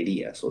las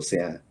galerías? O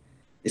sea,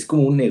 ¿es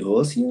como un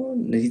negocio?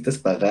 ¿Necesitas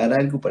pagar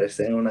algo para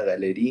estar en una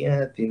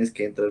galería? ¿Tienes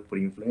que entrar por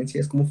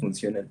influencias? ¿Cómo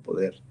funciona el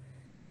poder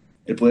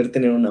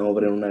tener una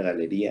obra en una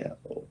galería?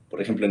 O,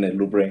 por ejemplo, en el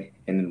Louvre,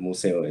 en el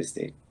museo,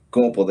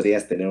 ¿cómo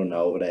podrías tener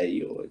una obra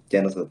ahí? ¿O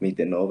ya no se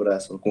admiten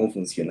obras? ¿O cómo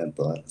funcionan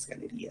todas las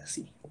galerías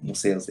y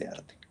museos de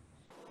arte?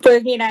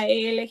 Pues mira,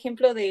 el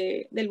ejemplo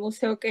del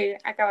museo que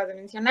acabas de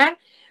mencionar,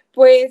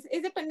 pues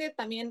depende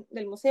también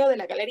del museo, de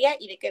la galería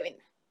y de qué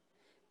venda.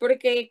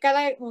 Porque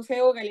cada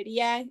museo o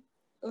galería,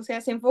 o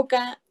sea, se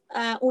enfoca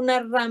a una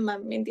rama,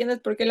 ¿me entiendes?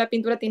 Porque la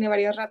pintura tiene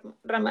varias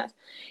ramas.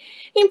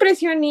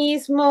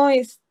 Impresionismo,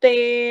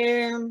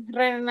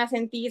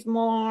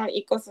 renacentismo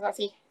y cosas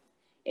así.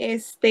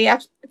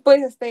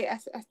 Pues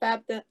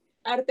hasta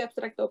arte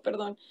abstracto,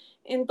 perdón.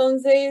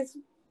 Entonces,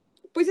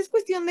 pues es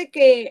cuestión de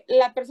que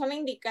la persona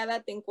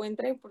indicada te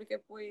encuentre, porque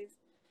pues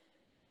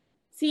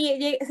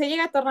sí, se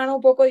llega a tornar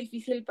un poco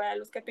difícil para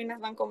los que apenas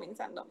van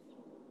comenzando, O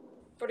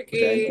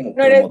sea, hay porque como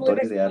no eres muy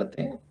promotores de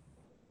arte reconocido,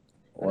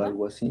 o ¿perdón?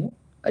 algo así.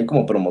 Hay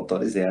como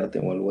promotores de arte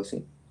o algo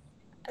así.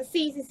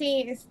 Sí, sí,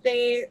 sí,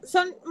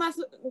 son más,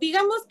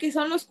 digamos que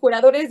son los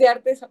curadores de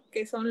arte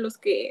que son los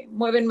que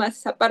mueven más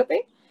esa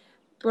parte,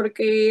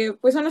 porque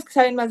pues son los que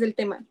saben más del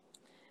tema.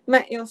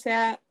 O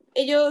sea,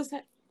 ellos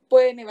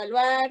pueden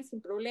evaluar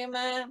sin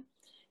problema,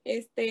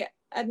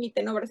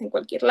 admiten obras en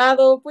cualquier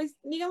lado, pues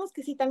digamos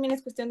que sí, también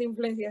es cuestión de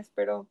influencias,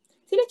 pero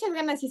si le echas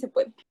ganas sí se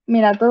puede.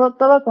 Mira,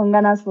 todo con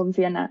ganas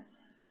funciona.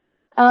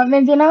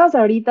 Mencionabas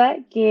ahorita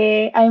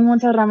que hay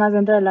muchas ramas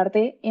dentro del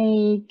arte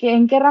y que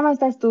en qué rama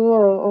estás tú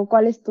o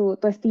cuál es tu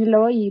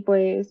estilo y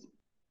pues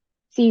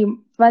sí,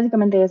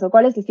 básicamente eso,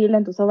 cuál es tu estilo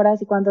en tus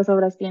obras y cuántas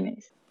obras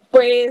tienes.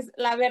 Pues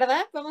la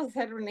verdad, vamos a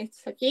ser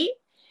honestos aquí,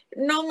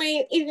 no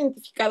me he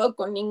identificado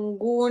con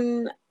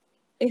ningún,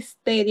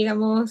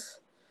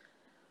 digamos,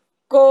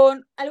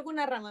 con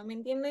alguna rama, ¿me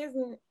entiendes?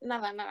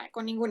 Nada, nada,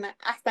 con ninguna,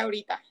 hasta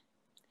ahorita.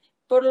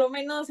 Por lo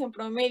menos en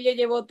promedio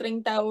llevo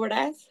 30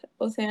 horas,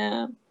 o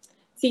sea,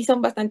 sí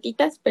son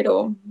bastantitas,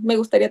 pero me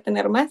gustaría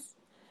tener más,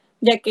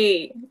 ya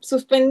que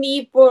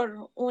suspendí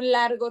por un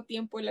largo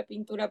tiempo la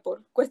pintura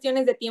por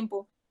cuestiones de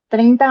tiempo.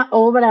 30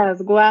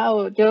 obras,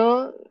 wow,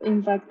 yo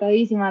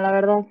impactadísima, la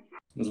verdad.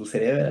 Nos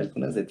gustaría ver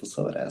algunas de tus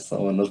obras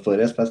o nos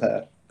podrías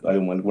pasar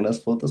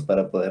algunas fotos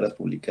para poderlas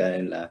publicar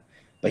en la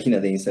página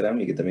de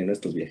Instagram y que también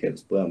nuestros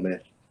viajeros puedan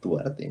ver tu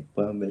arte,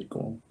 puedan ver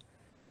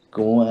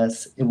cómo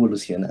has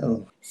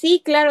evolucionado.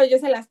 Sí, claro, yo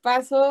se las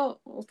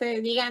paso,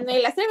 ustedes digan,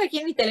 las traigo aquí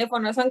en mi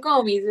teléfono, son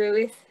como mis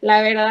bebés,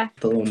 la verdad.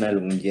 Todo un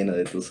álbum lleno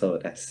de tus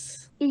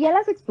obras. ¿Y ya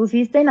las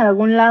expusiste en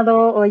algún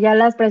lado o ya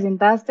las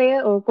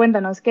presentaste o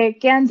cuéntanos, qué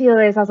han sido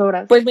de esas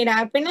obras? Pues mira,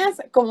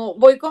 apenas como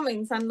voy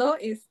comenzando,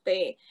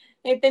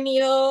 he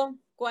tenido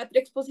 4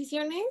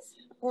 exposiciones.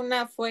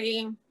 Una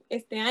fue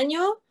este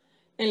año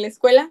en la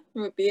escuela,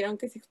 me pidieron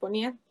que se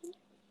exponía.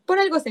 Por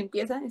algo se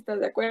empieza, ¿estás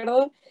de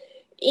acuerdo?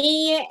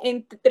 Y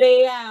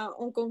entré a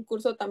un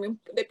concurso también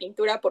de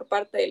pintura por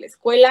parte de la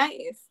escuela.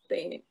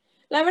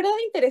 La verdad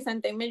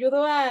interesante, me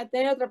ayudó a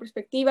tener otra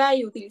perspectiva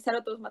y utilizar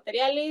otros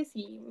materiales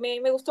y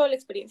me gustó la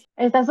experiencia.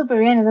 Está súper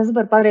bien, está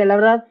súper padre, la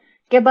verdad.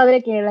 Qué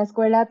padre que la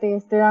escuela te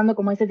esté dando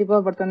como este tipo de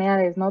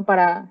oportunidades, ¿no?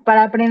 Para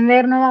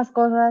aprender nuevas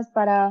cosas,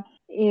 para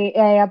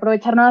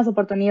aprovechar nuevas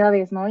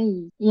oportunidades, ¿no?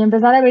 Y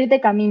empezar a abrirte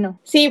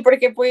camino. Sí,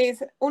 porque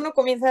pues uno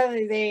comienza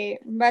desde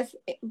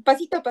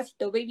pasito a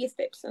pasito, baby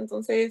steps.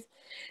 Entonces,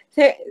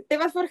 te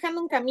vas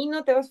forjando un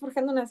camino, te vas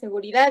forjando una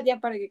seguridad ya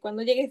para que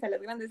cuando llegues a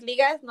las grandes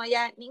ligas no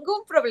haya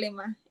ningún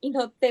problema y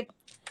no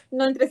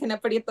entres en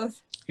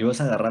aprietos. Y vas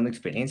agarrando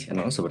experiencia,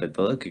 ¿no? Sobre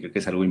todo, que creo que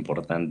es algo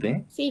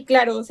importante. Sí,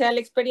 claro, o sea, la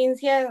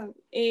experiencia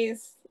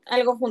es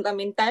algo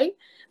fundamental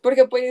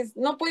porque pues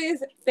no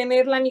puedes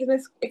tener la misma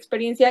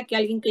experiencia que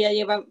alguien que ya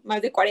lleva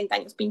más de 40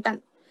 años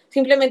pintando.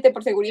 Simplemente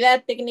por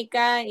seguridad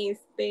técnica,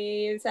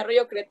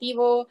 desarrollo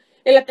creativo,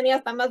 él ha tenido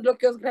hasta más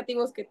bloqueos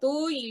creativos que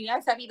tú y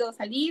ha sabido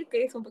salir,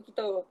 que es un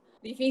poquito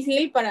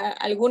difícil para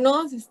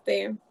algunos,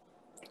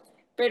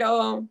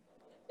 pero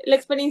la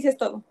experiencia es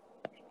todo.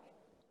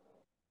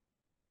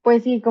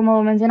 Pues sí,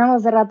 como mencionamos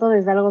hace rato,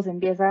 desde algo se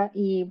empieza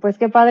y pues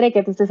qué padre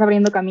que te estés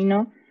abriendo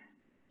camino.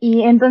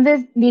 Y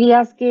entonces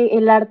dirías que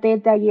el arte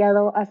te ha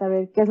guiado a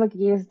saber qué es lo que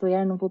quieres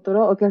estudiar en un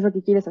futuro o qué es lo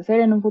que quieres hacer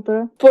en un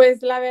futuro.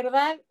 Pues la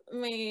verdad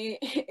me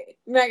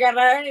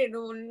agarraron en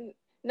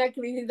una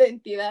crisis de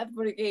identidad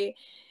porque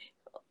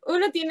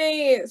uno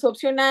tiene su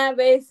opción A,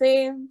 B,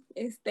 C,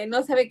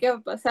 no sabe qué va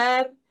a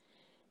pasar,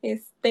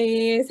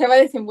 se va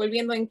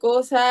desenvolviendo en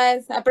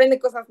cosas, aprende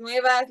cosas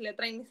nuevas, le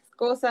atraen esas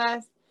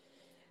cosas.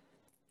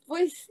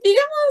 Pues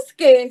digamos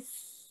que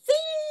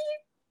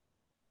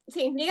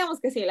sí, digamos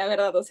que sí, la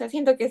verdad. O sea,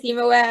 siento que sí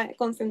me voy a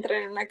concentrar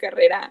en una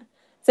carrera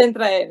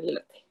centrada en el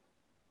arte.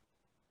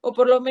 O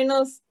por lo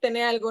menos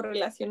tener algo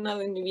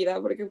relacionado en mi vida,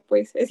 porque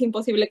pues es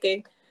imposible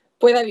que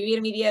pueda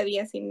vivir mi día a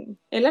día sin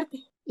el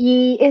arte.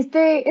 Y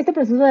este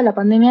proceso de la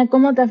pandemia,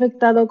 ¿cómo te ha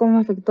afectado? ¿Cómo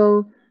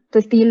afectó tu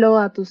estilo,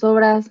 a tus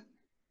obras?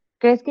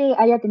 ¿Crees que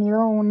haya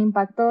tenido un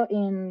impacto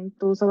en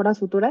tus obras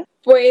futuras?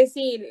 Pues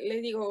sí,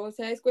 les digo, o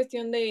sea, es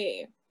cuestión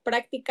de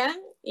práctica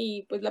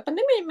y pues la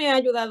pandemia me ha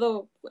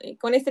ayudado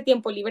con este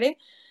tiempo libre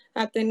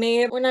a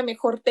tener una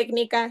mejor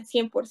técnica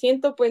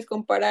 100%, puedes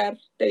comparar,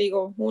 te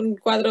digo, un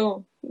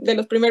cuadro de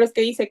los primeros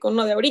que hice con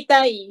uno de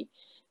ahorita y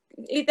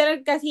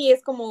literal casi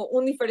es como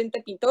un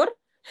diferente pintor,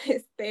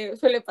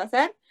 suele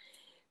pasar,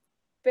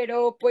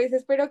 pero pues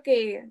espero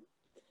que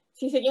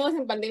si seguimos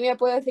en pandemia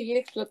pueda seguir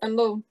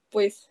explotando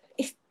pues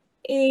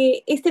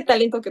este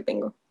talento que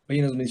tengo.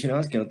 Oye, nos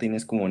mencionabas que no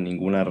tienes como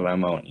ninguna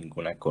rama o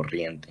ninguna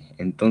corriente.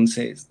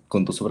 Entonces,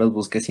 ¿con tus obras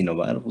buscas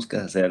innovar?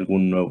 ¿Buscas hacer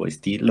algún nuevo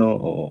estilo?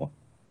 O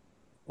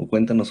O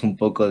cuéntanos un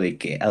poco de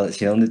que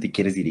hacia dónde te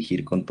quieres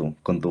dirigir con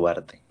tu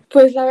arte.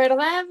 Pues la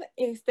verdad,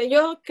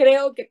 yo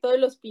creo que todos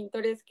los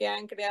pintores que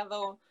han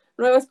creado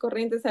nuevas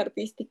corrientes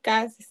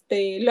artísticas,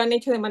 lo han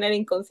hecho de manera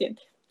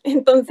inconsciente.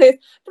 Entonces,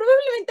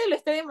 probablemente lo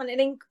esté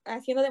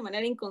haciendo de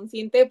manera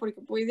inconsciente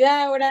porque pues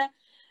ya ahora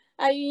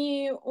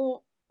hay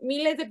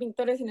miles de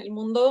pintores en el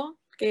mundo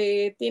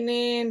que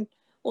tienen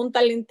un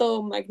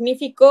talento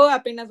magnífico,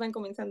 apenas van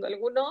comenzando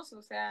algunos,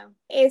 o sea,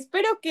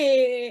 espero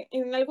que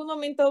en algún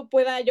momento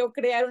pueda yo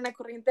crear una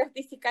corriente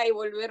artística y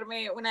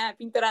volverme una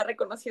pintora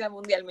reconocida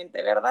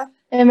mundialmente, ¿verdad?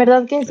 En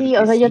verdad que Claro sí,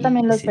 o que sea, yo sí,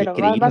 también lo sería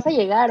espero. Vas a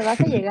increíble. llegar,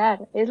 vas a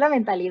llegar. Es la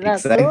mentalidad.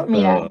 Tú,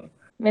 mira, Exacto.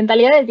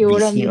 mentalidad de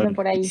tiburón, dicen Visión,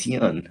 por ahí.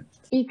 visión.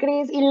 ¿Y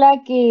crees,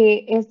 Isla,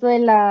 que esto de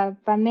la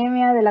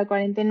pandemia, de la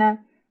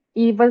cuarentena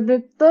y pues de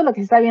todo lo que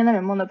se está viendo en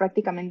el mundo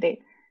prácticamente,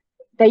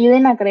 te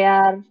ayuden a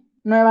crear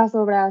nuevas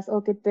obras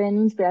o que te den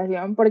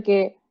inspiración?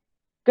 Porque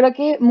creo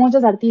que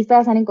muchos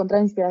artistas han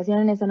encontrado inspiración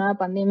en esta nueva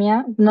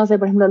pandemia. No sé,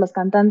 por ejemplo, los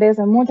cantantes,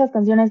 hay muchas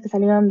canciones que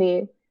salieron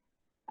de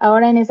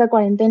ahora en esta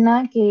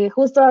cuarentena que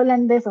justo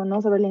hablan de eso,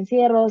 ¿no? Sobre el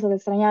encierro, sobre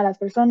extrañar a las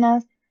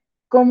personas.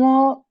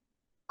 ¿Cómo,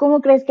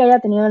 cómo crees que haya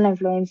tenido la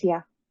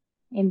influencia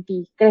en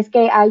ti? ¿Crees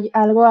que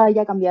algo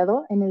haya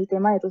cambiado en el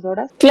tema de tus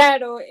obras?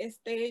 Claro,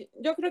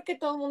 yo creo que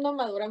todo el mundo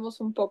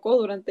maduramos un poco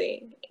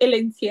durante el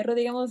encierro,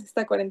 digamos,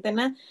 esta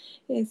cuarentena,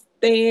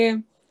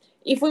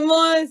 y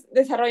fuimos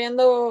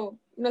desarrollando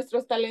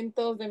nuestros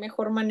talentos de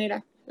mejor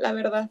manera, la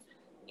verdad.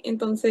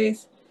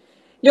 Entonces,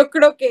 yo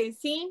creo que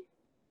sí,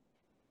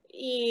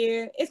 y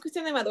es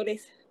cuestión de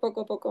madurez,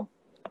 poco a poco.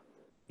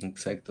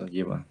 Exacto,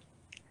 lleva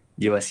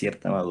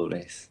cierta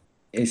madurez.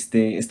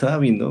 Estaba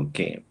viendo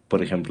que,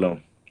 por ejemplo,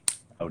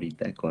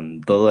 ahorita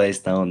con toda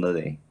esta onda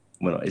de,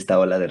 bueno, esta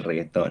ola del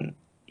reggaetón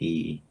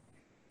y,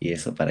 y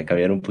eso, para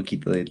cambiar un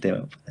poquito de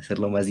tema, para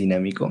hacerlo más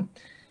dinámico,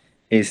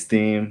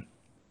 este,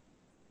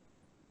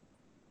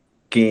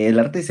 que el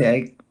arte se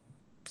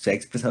ha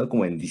expresado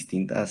como en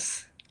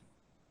distintas,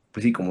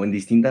 pues sí, como en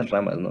distintas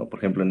ramas, ¿no? Por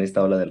ejemplo, en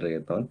esta ola del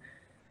reggaetón,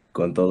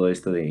 con todo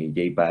esto de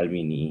J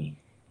Balvin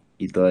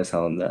y toda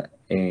esa onda,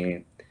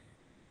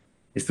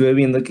 estuve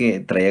viendo que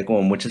traía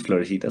como muchas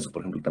florecitas, o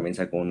por ejemplo también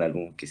sacó un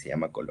álbum que se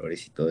llama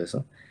Colores y todo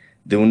eso,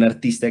 de un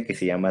artista que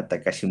se llama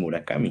Takashi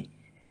Murakami.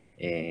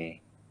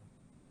 Eh,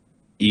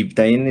 y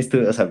también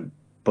estuve, o sea,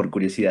 por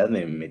curiosidad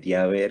me metí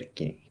a ver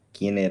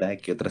quién era,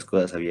 qué otras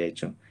cosas había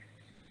hecho.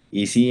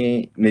 Y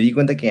sí, me di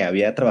cuenta que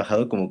había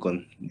trabajado como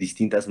con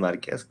distintas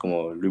marcas,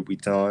 como Louis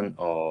Vuitton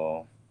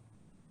o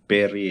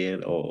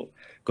Perrier o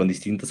con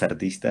distintos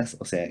artistas.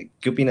 O sea,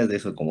 ¿qué opinas de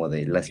eso? Como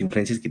de las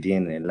influencias que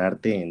tienen el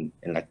arte en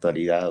la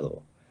actualidad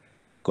o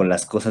con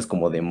las cosas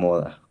como de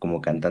moda,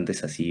 como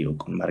cantantes así o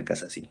con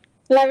marcas así.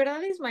 La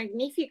verdad es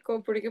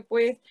magnífico porque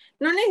pues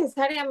no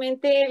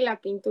necesariamente la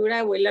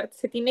pintura o el arte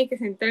se tiene que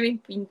centrar en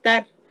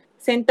pintar,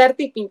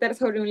 sentarte y pintar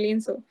sobre un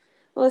lienzo.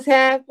 O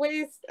sea,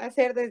 puedes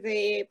hacer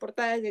desde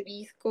portadas de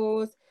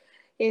discos,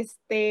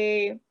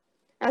 este,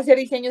 hacer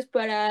diseños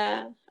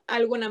para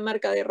alguna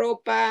marca de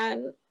ropa.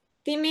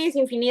 Tienes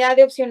infinidad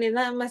de opciones,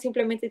 nada más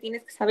simplemente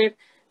tienes que saber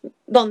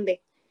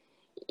dónde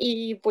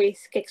y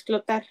pues que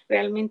explotar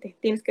realmente.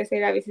 Tienes que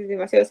ser a veces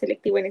demasiado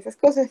selectivo en esas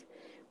cosas,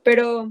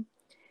 pero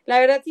la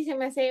verdad sí se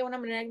me hace una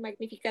manera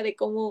magnífica de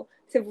cómo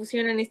se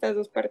fusionan estas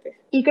dos partes.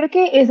 Y creo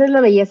que esa es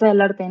la belleza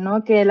del arte,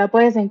 ¿no? Que la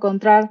puedes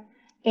encontrar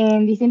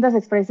en distintas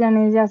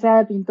expresiones, ya sea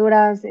de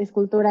pinturas,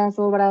 esculturas,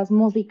 obras,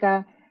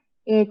 música,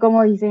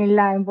 como dicen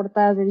la en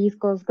portadas de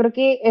discos. Creo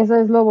que eso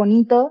es lo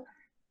bonito,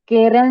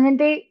 que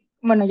realmente,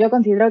 bueno, yo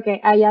considero que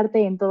hay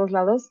arte en todos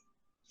lados.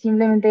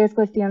 Simplemente es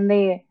cuestión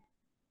de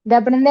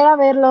aprender a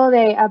verlo,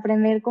 de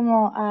aprender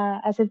como a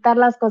aceptar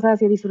las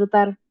cosas y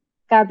disfrutar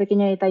cada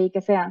pequeño detalle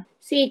que sea.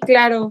 Sí,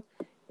 claro.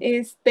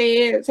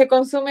 Se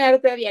consume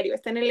arte a diario,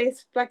 está en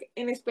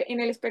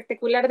el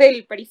espectacular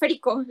del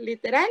periférico,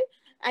 literal,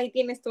 ahí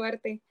tienes tu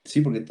arte. Sí,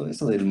 porque todo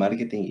eso del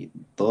marketing y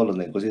todos los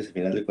negocios, al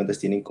final de cuentas,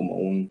 tienen como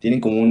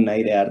un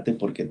aire arte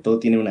porque todo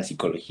tiene una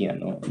psicología,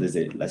 ¿no?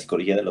 Desde la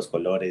psicología de los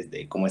colores,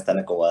 de cómo están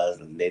acomodadas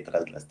las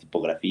letras, las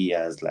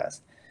tipografías,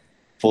 las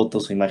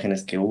fotos o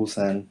imágenes que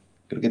usan.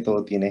 Creo que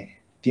todo tiene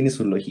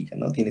su lógica,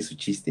 ¿no? Tiene su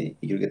chiste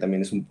y creo que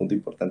también es un punto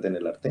importante en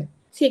el arte.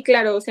 Sí,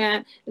 claro, o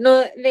sea, no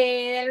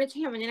de la noche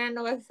a la mañana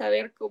no vas a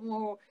saber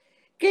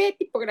qué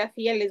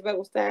tipografía les va a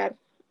gustar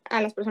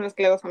a las personas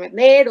que le vas a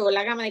vender o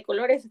la gama de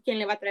colores, quién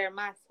le va a traer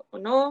más o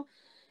no.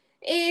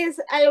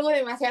 Es algo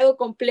demasiado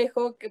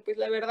complejo que pues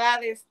la verdad,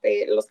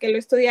 los que lo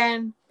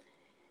estudian,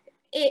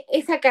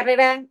 esa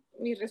carrera,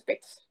 mis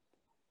respetos,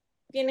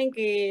 tienen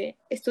que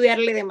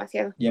estudiarle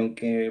demasiado. Y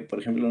aunque, por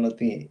ejemplo,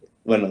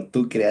 bueno,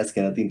 tú creas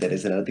que no te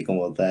interesa el arte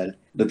como tal,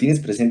 lo tienes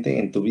presente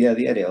en tu vida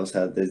diaria, o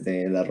sea,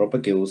 desde la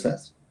ropa que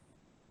usas.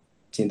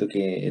 Siento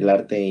que el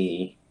arte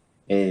y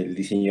el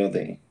diseño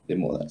de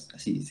modas,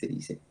 así se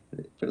dice,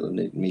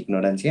 perdón mi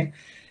ignorancia,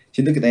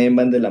 siento que también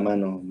van de la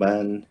mano,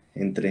 van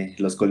entre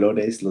los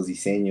colores, los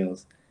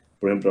diseños,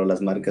 por ejemplo,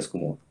 las marcas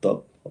como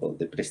Top o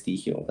de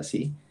prestigio o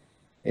así.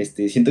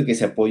 Siento que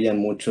se apoyan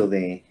mucho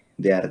de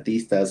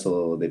artistas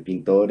o de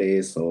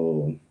pintores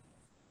o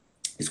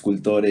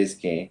escultores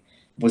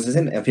pues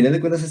a final de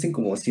cuentas hacen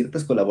como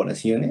ciertas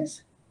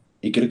colaboraciones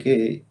y creo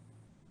que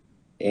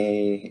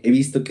he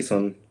visto que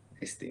son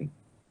este,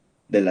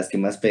 de las que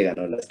más pegan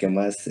o las que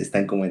más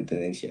están como en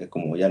tendencia,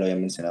 como ya lo había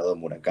mencionado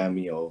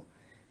Murakami o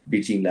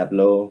Virgin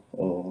Abloh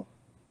o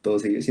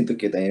todos ellos. Siento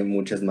que también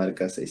muchas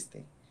marcas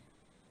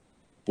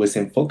pues se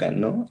enfocan,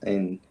 ¿no?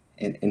 En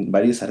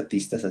varios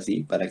artistas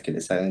así para que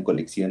les hagan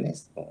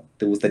colecciones.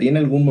 ¿Te gustaría en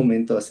algún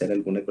momento hacer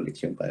alguna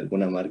colección para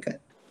alguna marca?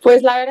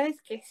 Pues la verdad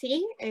es que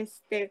sí,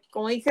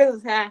 como dices, o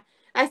sea,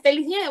 hasta el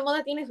diseño de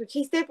moda tiene su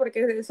chiste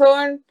porque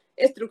son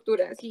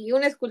estructuras y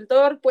un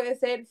escultor puede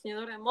ser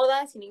diseñador de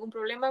moda sin ningún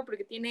problema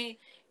porque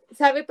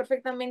sabe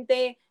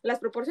perfectamente las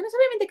proporciones,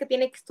 obviamente que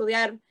tiene que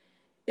estudiar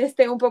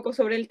un poco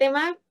sobre el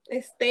tema,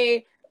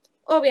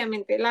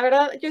 obviamente, la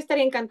verdad, yo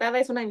estaría encantada,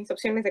 es una de mis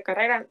opciones de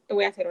carrera, te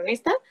voy a ser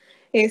honesta,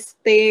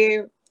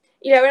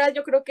 y la verdad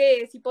yo creo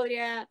que sí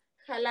podría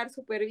jalar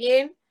súper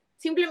bien,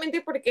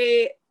 simplemente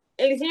porque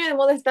el diseño de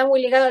moda está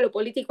muy ligado a lo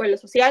político y a lo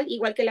social,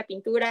 igual que la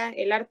pintura,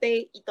 el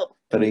arte y todo.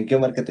 Pero ¿en qué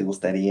marca te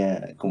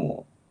gustaría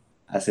como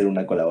hacer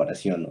una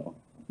colaboración? ¿No?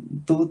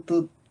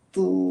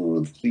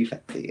 Tú,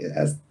 rífate,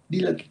 di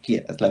lo que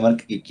quieras, la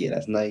marca que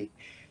quieras, no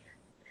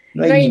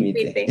No hay hay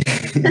límite.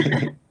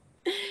 límite.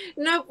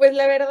 No, pues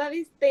la verdad,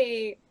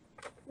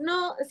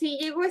 no, si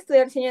llego a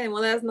estudiar diseño de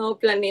modas, no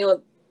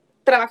planeo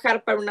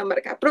trabajar para una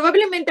marca.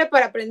 Probablemente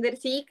para aprender,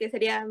 sí, que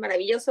sería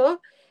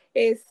maravilloso.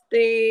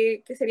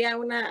 Que sería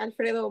una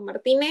Alfredo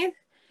Martínez,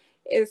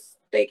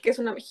 que es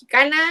una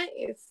mexicana.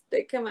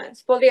 ¿Qué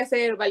más? Podría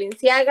ser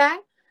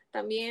Balenciaga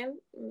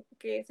también,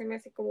 que se me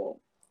hace como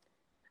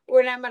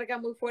una marca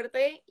muy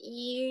fuerte.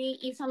 Y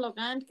Yves Saint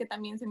Laurent, que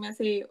también se me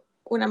hace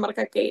una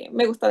marca que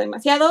me gusta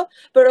demasiado,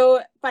 pero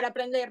para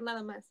aprender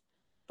nada más.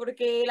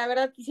 Porque la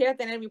verdad quisiera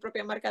tener mi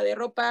propia marca de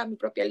ropa, mi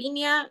propia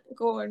línea,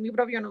 con mi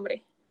propio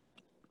nombre.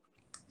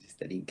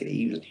 Estaría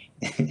increíble.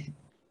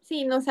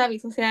 Sí, no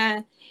sabes, o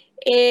sea,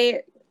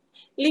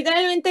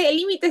 literalmente el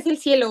límite es el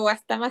cielo,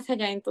 hasta más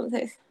allá,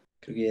 entonces.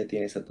 Creo que ya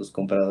tienes a tus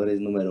compradores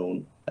número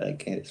uno para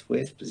que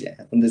después, pues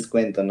ya, un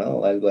descuento, ¿no?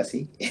 O algo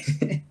así.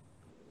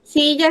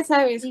 Sí, ya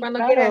sabes, Sí, cuando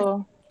quieras,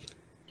 claro.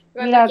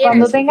 cuando Mira, quieras.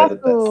 cuando Las tengas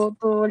ofertas.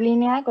 tu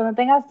línea, cuando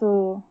tengas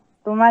tu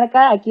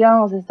marca, aquí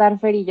vamos a estar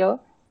Fer y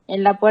yo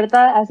en la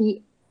puerta,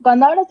 así.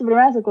 Cuando abras tu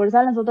primera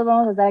sucursal, nosotros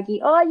vamos a estar aquí.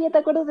 Oye, ¿te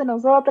acuerdas de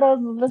nosotros?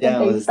 Nosotros te Ya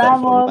vamos a estar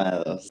entrevistamos.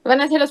 formados. Van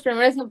a ser los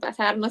primeros en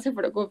pasar, no se Y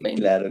preocupen.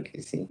 claro que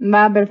sí.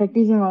 Va,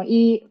 perfectísimo.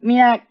 Y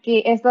mira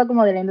que esto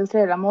como de la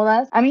industria de la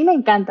moda, a mí me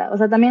encanta, o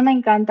sea, también me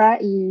encanta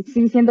y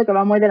sí siento que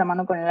va muy de la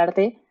mano con el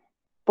arte,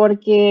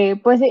 porque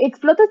pues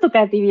explotas tu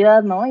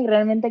creatividad, ¿no? Y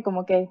realmente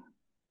como que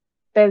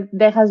te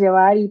dejas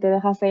llevar y te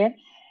dejas ser.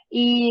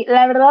 Y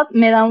la verdad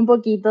me da un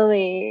poquito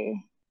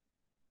de,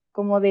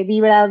 como de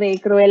vibra de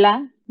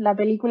Cruella. La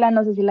película,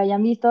 no sé si la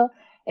hayan visto,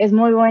 es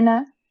muy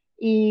buena.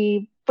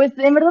 Y pues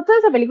en verdad toda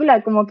esa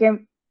película como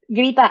que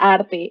grita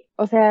arte.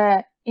 O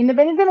sea,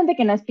 independientemente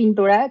que no es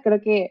pintura, creo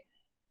que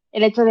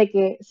el hecho de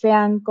que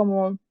sean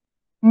como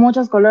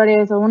muchos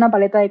colores o una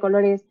paleta de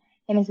colores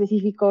en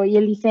específico y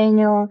el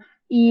diseño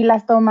y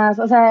las tomas,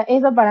 o sea,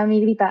 eso para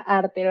mí grita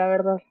arte, la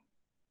verdad.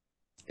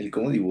 El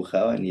cómo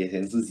dibujaban y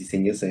hacían sus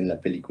diseños en la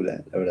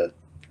película, la verdad,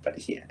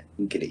 parecía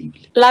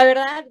increíble. La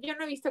verdad, yo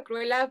no he visto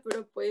Cruella,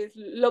 pero pues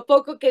lo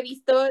poco que he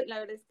visto, la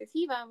verdad es que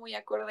sí va muy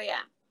acorde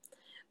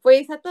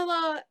pues a todo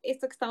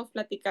esto que estamos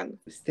platicando.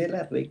 Pues te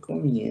la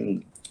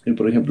recomiendo. Y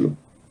por ejemplo,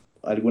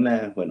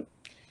 bueno,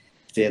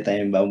 esto ya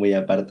también va muy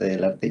aparte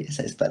del arte, ya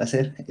sabes, para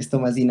hacer esto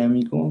más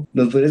dinámico,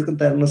 ¿nos podrías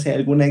contar, no sé,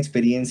 alguna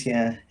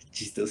experiencia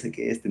chistosa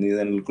que hayas tenido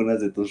en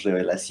algunas de tus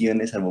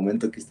revelaciones al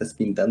momento que estás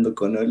pintando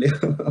con óleo?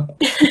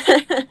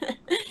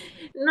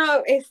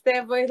 No,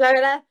 pues la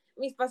verdad,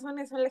 mis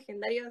pasones son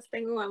legendarios,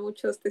 tengo a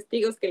muchos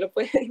testigos que lo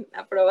pueden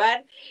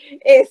aprobar.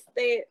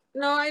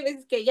 No, hay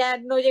veces que ya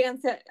no llegan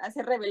a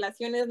hacer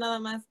revelaciones, nada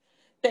más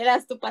te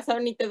das tu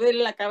pasón y te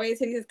duele la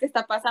cabeza y dices, ¿qué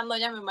está pasando?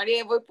 Ya me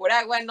mareé, voy por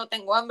agua, no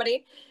tengo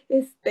hambre.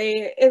 Es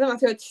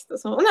demasiado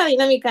chistoso, una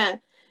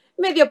dinámica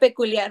medio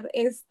peculiar,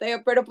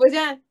 pero pues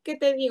ya, ¿qué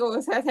te digo?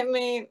 O sea,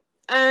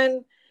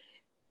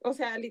 o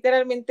sea,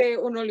 literalmente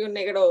un óleo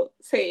negro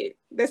se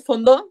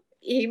desfondó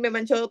y me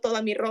manchó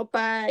toda mi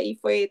ropa y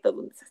fue todo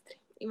un desastre.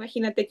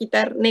 Imagínate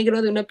quitar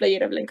negro de una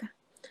playera blanca.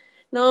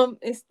 No,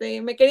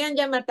 me querían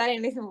ya matar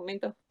en ese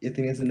momento. Ya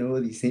tenías un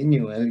nuevo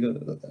diseño,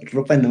 algo,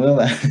 ropa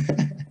nueva,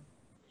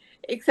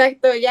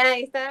 Exacto, ya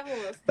estábamos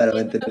para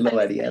yéndonos mantenerlo al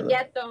variado.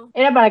 estrellato.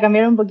 Era para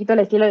cambiar un poquito el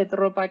estilo de tu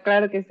ropa,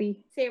 claro que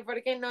sí. Sí,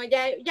 ¿por qué no?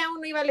 Ya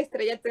uno iba al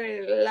estrellato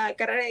en la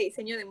carrera de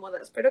diseño de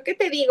modas. Pero ¿qué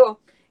te digo?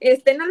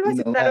 No lo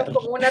aceptaron Innovar.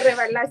 como una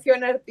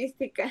revelación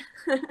artística.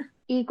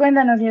 Y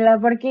cuéntanos, Hilda,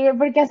 ¿por qué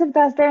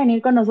aceptaste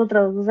venir con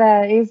nosotros? O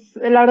sea,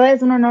 la verdad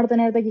es un honor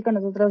tenerte aquí con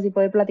nosotros y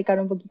poder platicar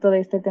un poquito de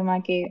este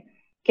tema que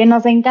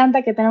nos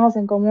encanta, que tenemos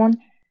en común.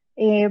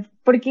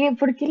 ¿Por qué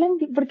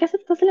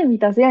aceptaste la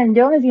invitación?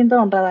 Yo me siento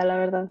honrada, la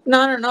verdad.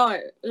 No,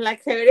 la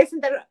que se debería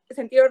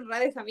sentir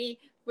honrada es a mí,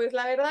 pues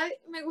la verdad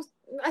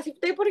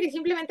acepté porque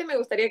simplemente me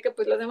gustaría que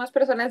pues las demás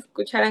personas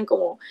escucharan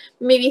como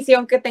mi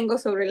visión que tengo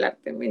sobre el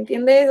arte, ¿me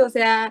entiendes? O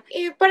sea,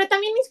 para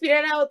también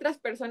inspirar a otras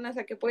personas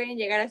a que pueden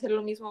llegar a hacer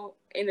lo mismo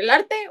en el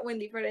arte o en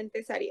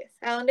diferentes áreas,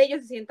 a donde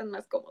ellos se sientan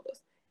más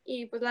cómodos.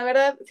 Y pues la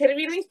verdad,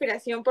 servir de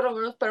inspiración por lo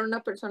menos para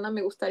una persona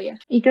me gustaría.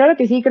 Y claro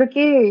que sí, creo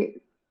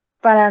que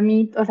para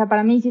mí, o sea,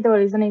 para mí sí te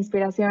volviste una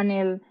inspiración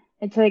el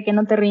hecho de que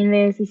no te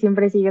rindes y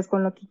siempre sigues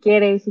con lo que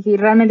quieres y si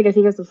realmente que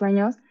sigues tus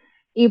sueños.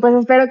 Y pues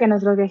espero que a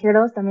nuestros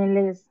viajeros también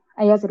les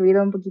haya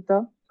servido un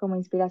poquito como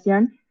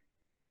inspiración.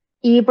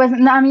 Y pues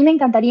a mí me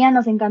encantaría,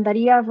 nos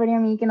encantaría, Fer y a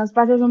mí, que nos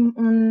pases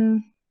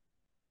un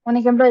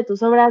ejemplo de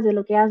tus obras, de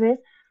lo que haces,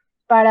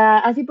 para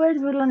así poder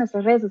subirlo a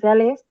nuestras redes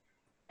sociales,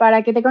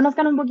 para que te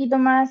conozcan un poquito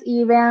más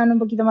y vean un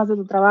poquito más de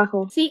tu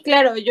trabajo. Sí,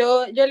 claro,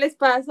 yo les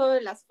paso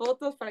las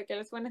fotos para que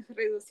las suban en sus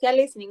redes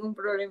sociales sin ningún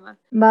problema.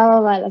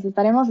 Va, las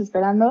estaremos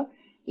esperando.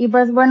 Y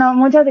pues bueno,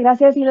 muchas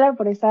gracias, Hilda,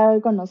 por estar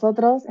hoy con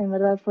nosotros. En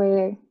verdad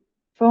fue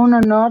un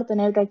honor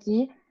tenerte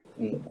aquí.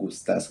 Un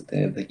gustazo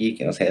tenerte aquí,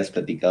 que nos hayas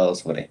platicado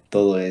sobre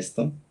todo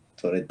esto,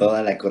 sobre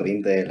toda la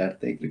corriente del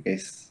arte. Creo que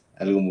es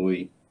algo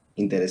muy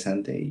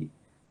interesante y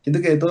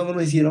siento que de todo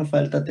mundo hicieron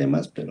falta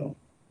temas, pero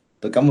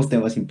tocamos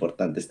temas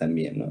importantes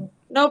también, ¿no?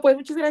 No, pues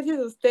muchas gracias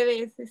a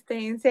ustedes,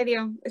 en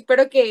serio.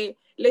 Espero que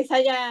les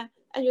haya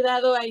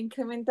ayudado a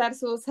incrementar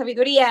su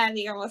sabiduría,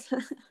 digamos.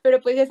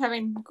 Pero pues ya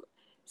saben,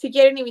 si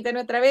quieren invitarme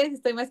otra vez,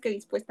 estoy más que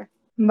dispuesta.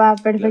 Va,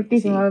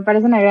 perfectísimo, Claro que sí. me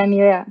parece una gran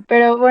idea.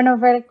 Pero bueno,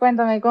 Fer,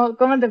 cuéntame,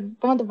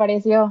 ¿cómo te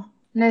pareció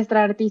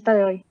nuestra artista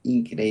de hoy?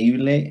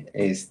 Increíble,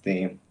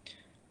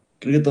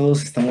 creo que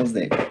todos estamos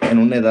en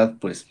una edad,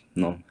 pues,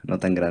 no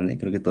tan grande,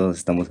 creo que todos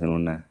estamos en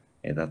una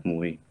edad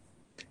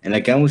en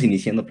la que vamos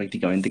iniciando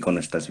prácticamente con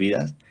nuestras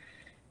vidas.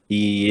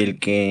 Y el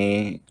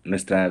que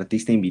nuestra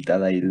artista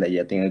invitada Hilda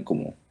ya tenga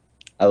como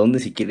a dónde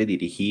se quiere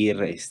dirigir,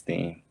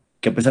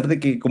 que a pesar de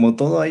que como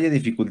todo haya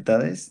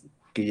dificultades,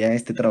 que ya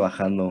esté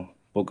trabajando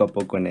poco a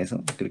poco en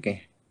eso, creo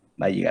que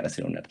va a llegar a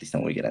ser un artista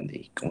muy grande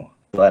y como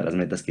todas las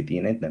metas que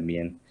tiene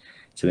también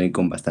se ven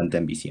con bastante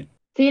ambición.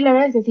 Sí, la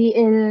verdad es que sí.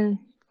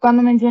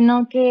 Cuando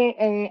mencionó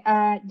que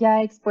ya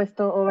ha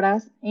expuesto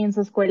obras en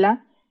su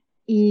escuela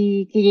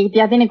y que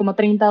ya tiene como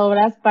 30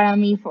 obras, para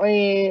mí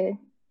fue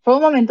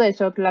un momento de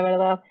shock, la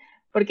verdad,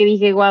 porque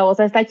dije, wow, o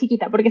sea, está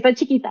chiquita, porque está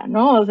chiquita,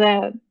 ¿no? O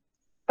sea,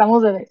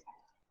 estamos bebés.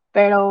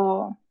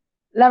 Pero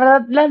la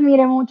verdad la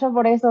admiré mucho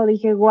por eso,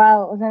 dije,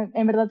 wow, o sea,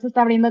 en verdad se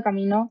está abriendo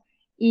camino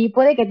y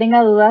puede que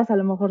tenga dudas a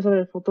lo mejor sobre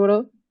el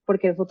futuro,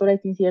 porque el futuro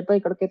es incierto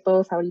y creo que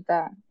todos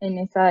ahorita en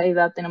esa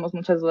edad tenemos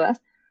muchas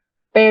dudas,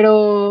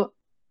 pero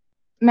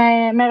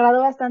me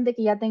agradó bastante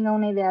que ya tenga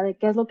una idea de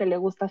qué es lo que le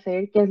gusta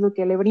hacer, qué es lo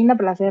que le brinda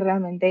placer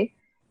realmente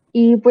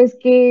y pues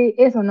que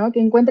eso, ¿no? Que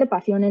encuentre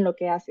pasión en lo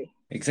que hace.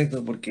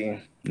 Exacto, porque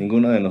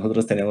ninguno de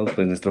nosotros tenemos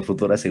pues nuestro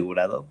futuro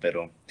asegurado,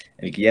 pero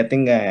el que ya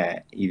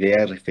tenga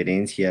ideas,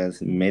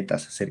 referencias,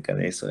 metas acerca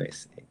de eso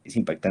es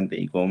impactante.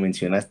 Y como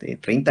mencionaste,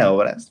 30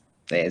 obras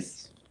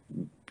es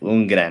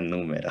un gran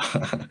número.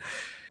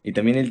 Y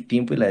también el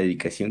tiempo y la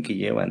dedicación que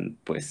llevan,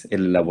 pues,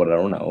 el elaborar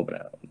una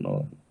obra.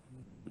 No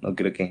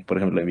creo que, por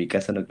ejemplo, en mi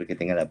caso, no creo que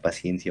tenga la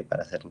paciencia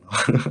para hacerlo.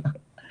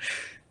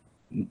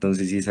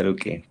 Entonces sí es algo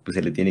que pues,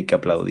 se le tiene que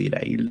aplaudir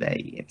a Hilda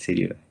y en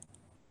serio,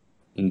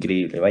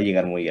 increíble, va a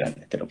llegar muy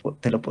grande, te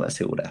lo puedo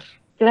asegurar.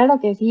 Claro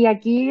que sí,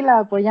 aquí la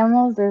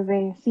apoyamos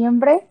desde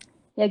siempre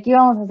y aquí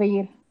vamos a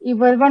seguir. Y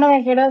pues bueno,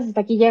 viajeros,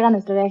 hasta aquí llega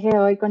nuestro viaje de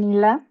hoy con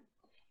Hilda.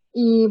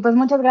 Y pues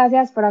muchas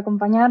gracias por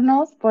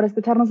acompañarnos, por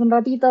escucharnos un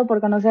ratito, por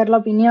conocer la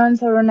opinión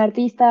sobre un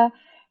artista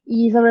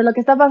y sobre lo que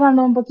está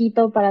pasando un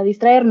poquito para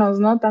distraernos,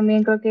 ¿no?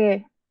 También creo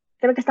que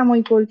está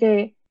muy cool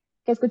que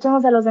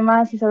escuchemos a los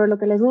demás y sobre lo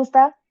que les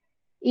gusta.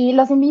 Y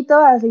los invito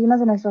a seguirnos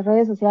en nuestras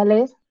redes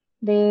sociales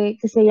que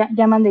se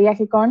llaman De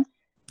Viaje Con.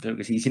 Creo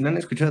que sí, si no han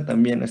escuchado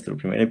también nuestro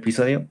primer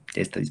episodio,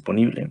 ya está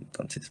disponible,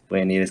 entonces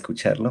pueden ir a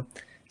escucharlo.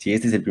 Si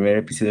este es el primer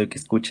episodio que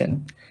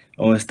escuchan,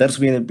 vamos a estar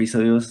subiendo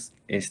episodios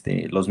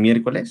los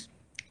miércoles,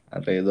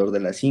 alrededor de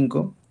las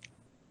 5.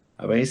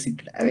 A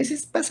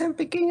veces pasan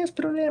pequeños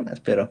problemas,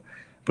 pero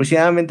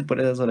aproximadamente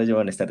por esas horas ya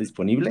van a estar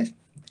disponibles.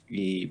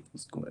 Y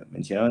pues como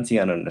mencionaban,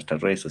 síganos en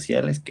nuestras redes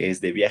sociales, que es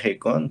De Viaje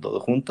Con,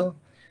 todo junto,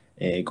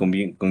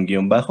 con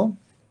guión bajo.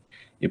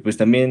 Y pues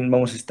también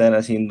vamos a estar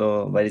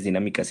haciendo varias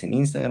dinámicas en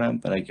Instagram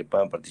para que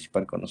puedan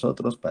participar con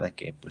nosotros, para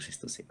que pues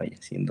esto se vaya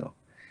haciendo,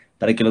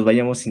 para que los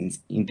vayamos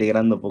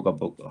integrando poco a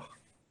poco.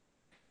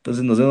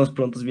 Entonces nos vemos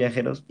prontos,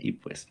 viajeros, y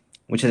pues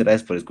muchas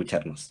gracias por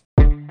escucharnos.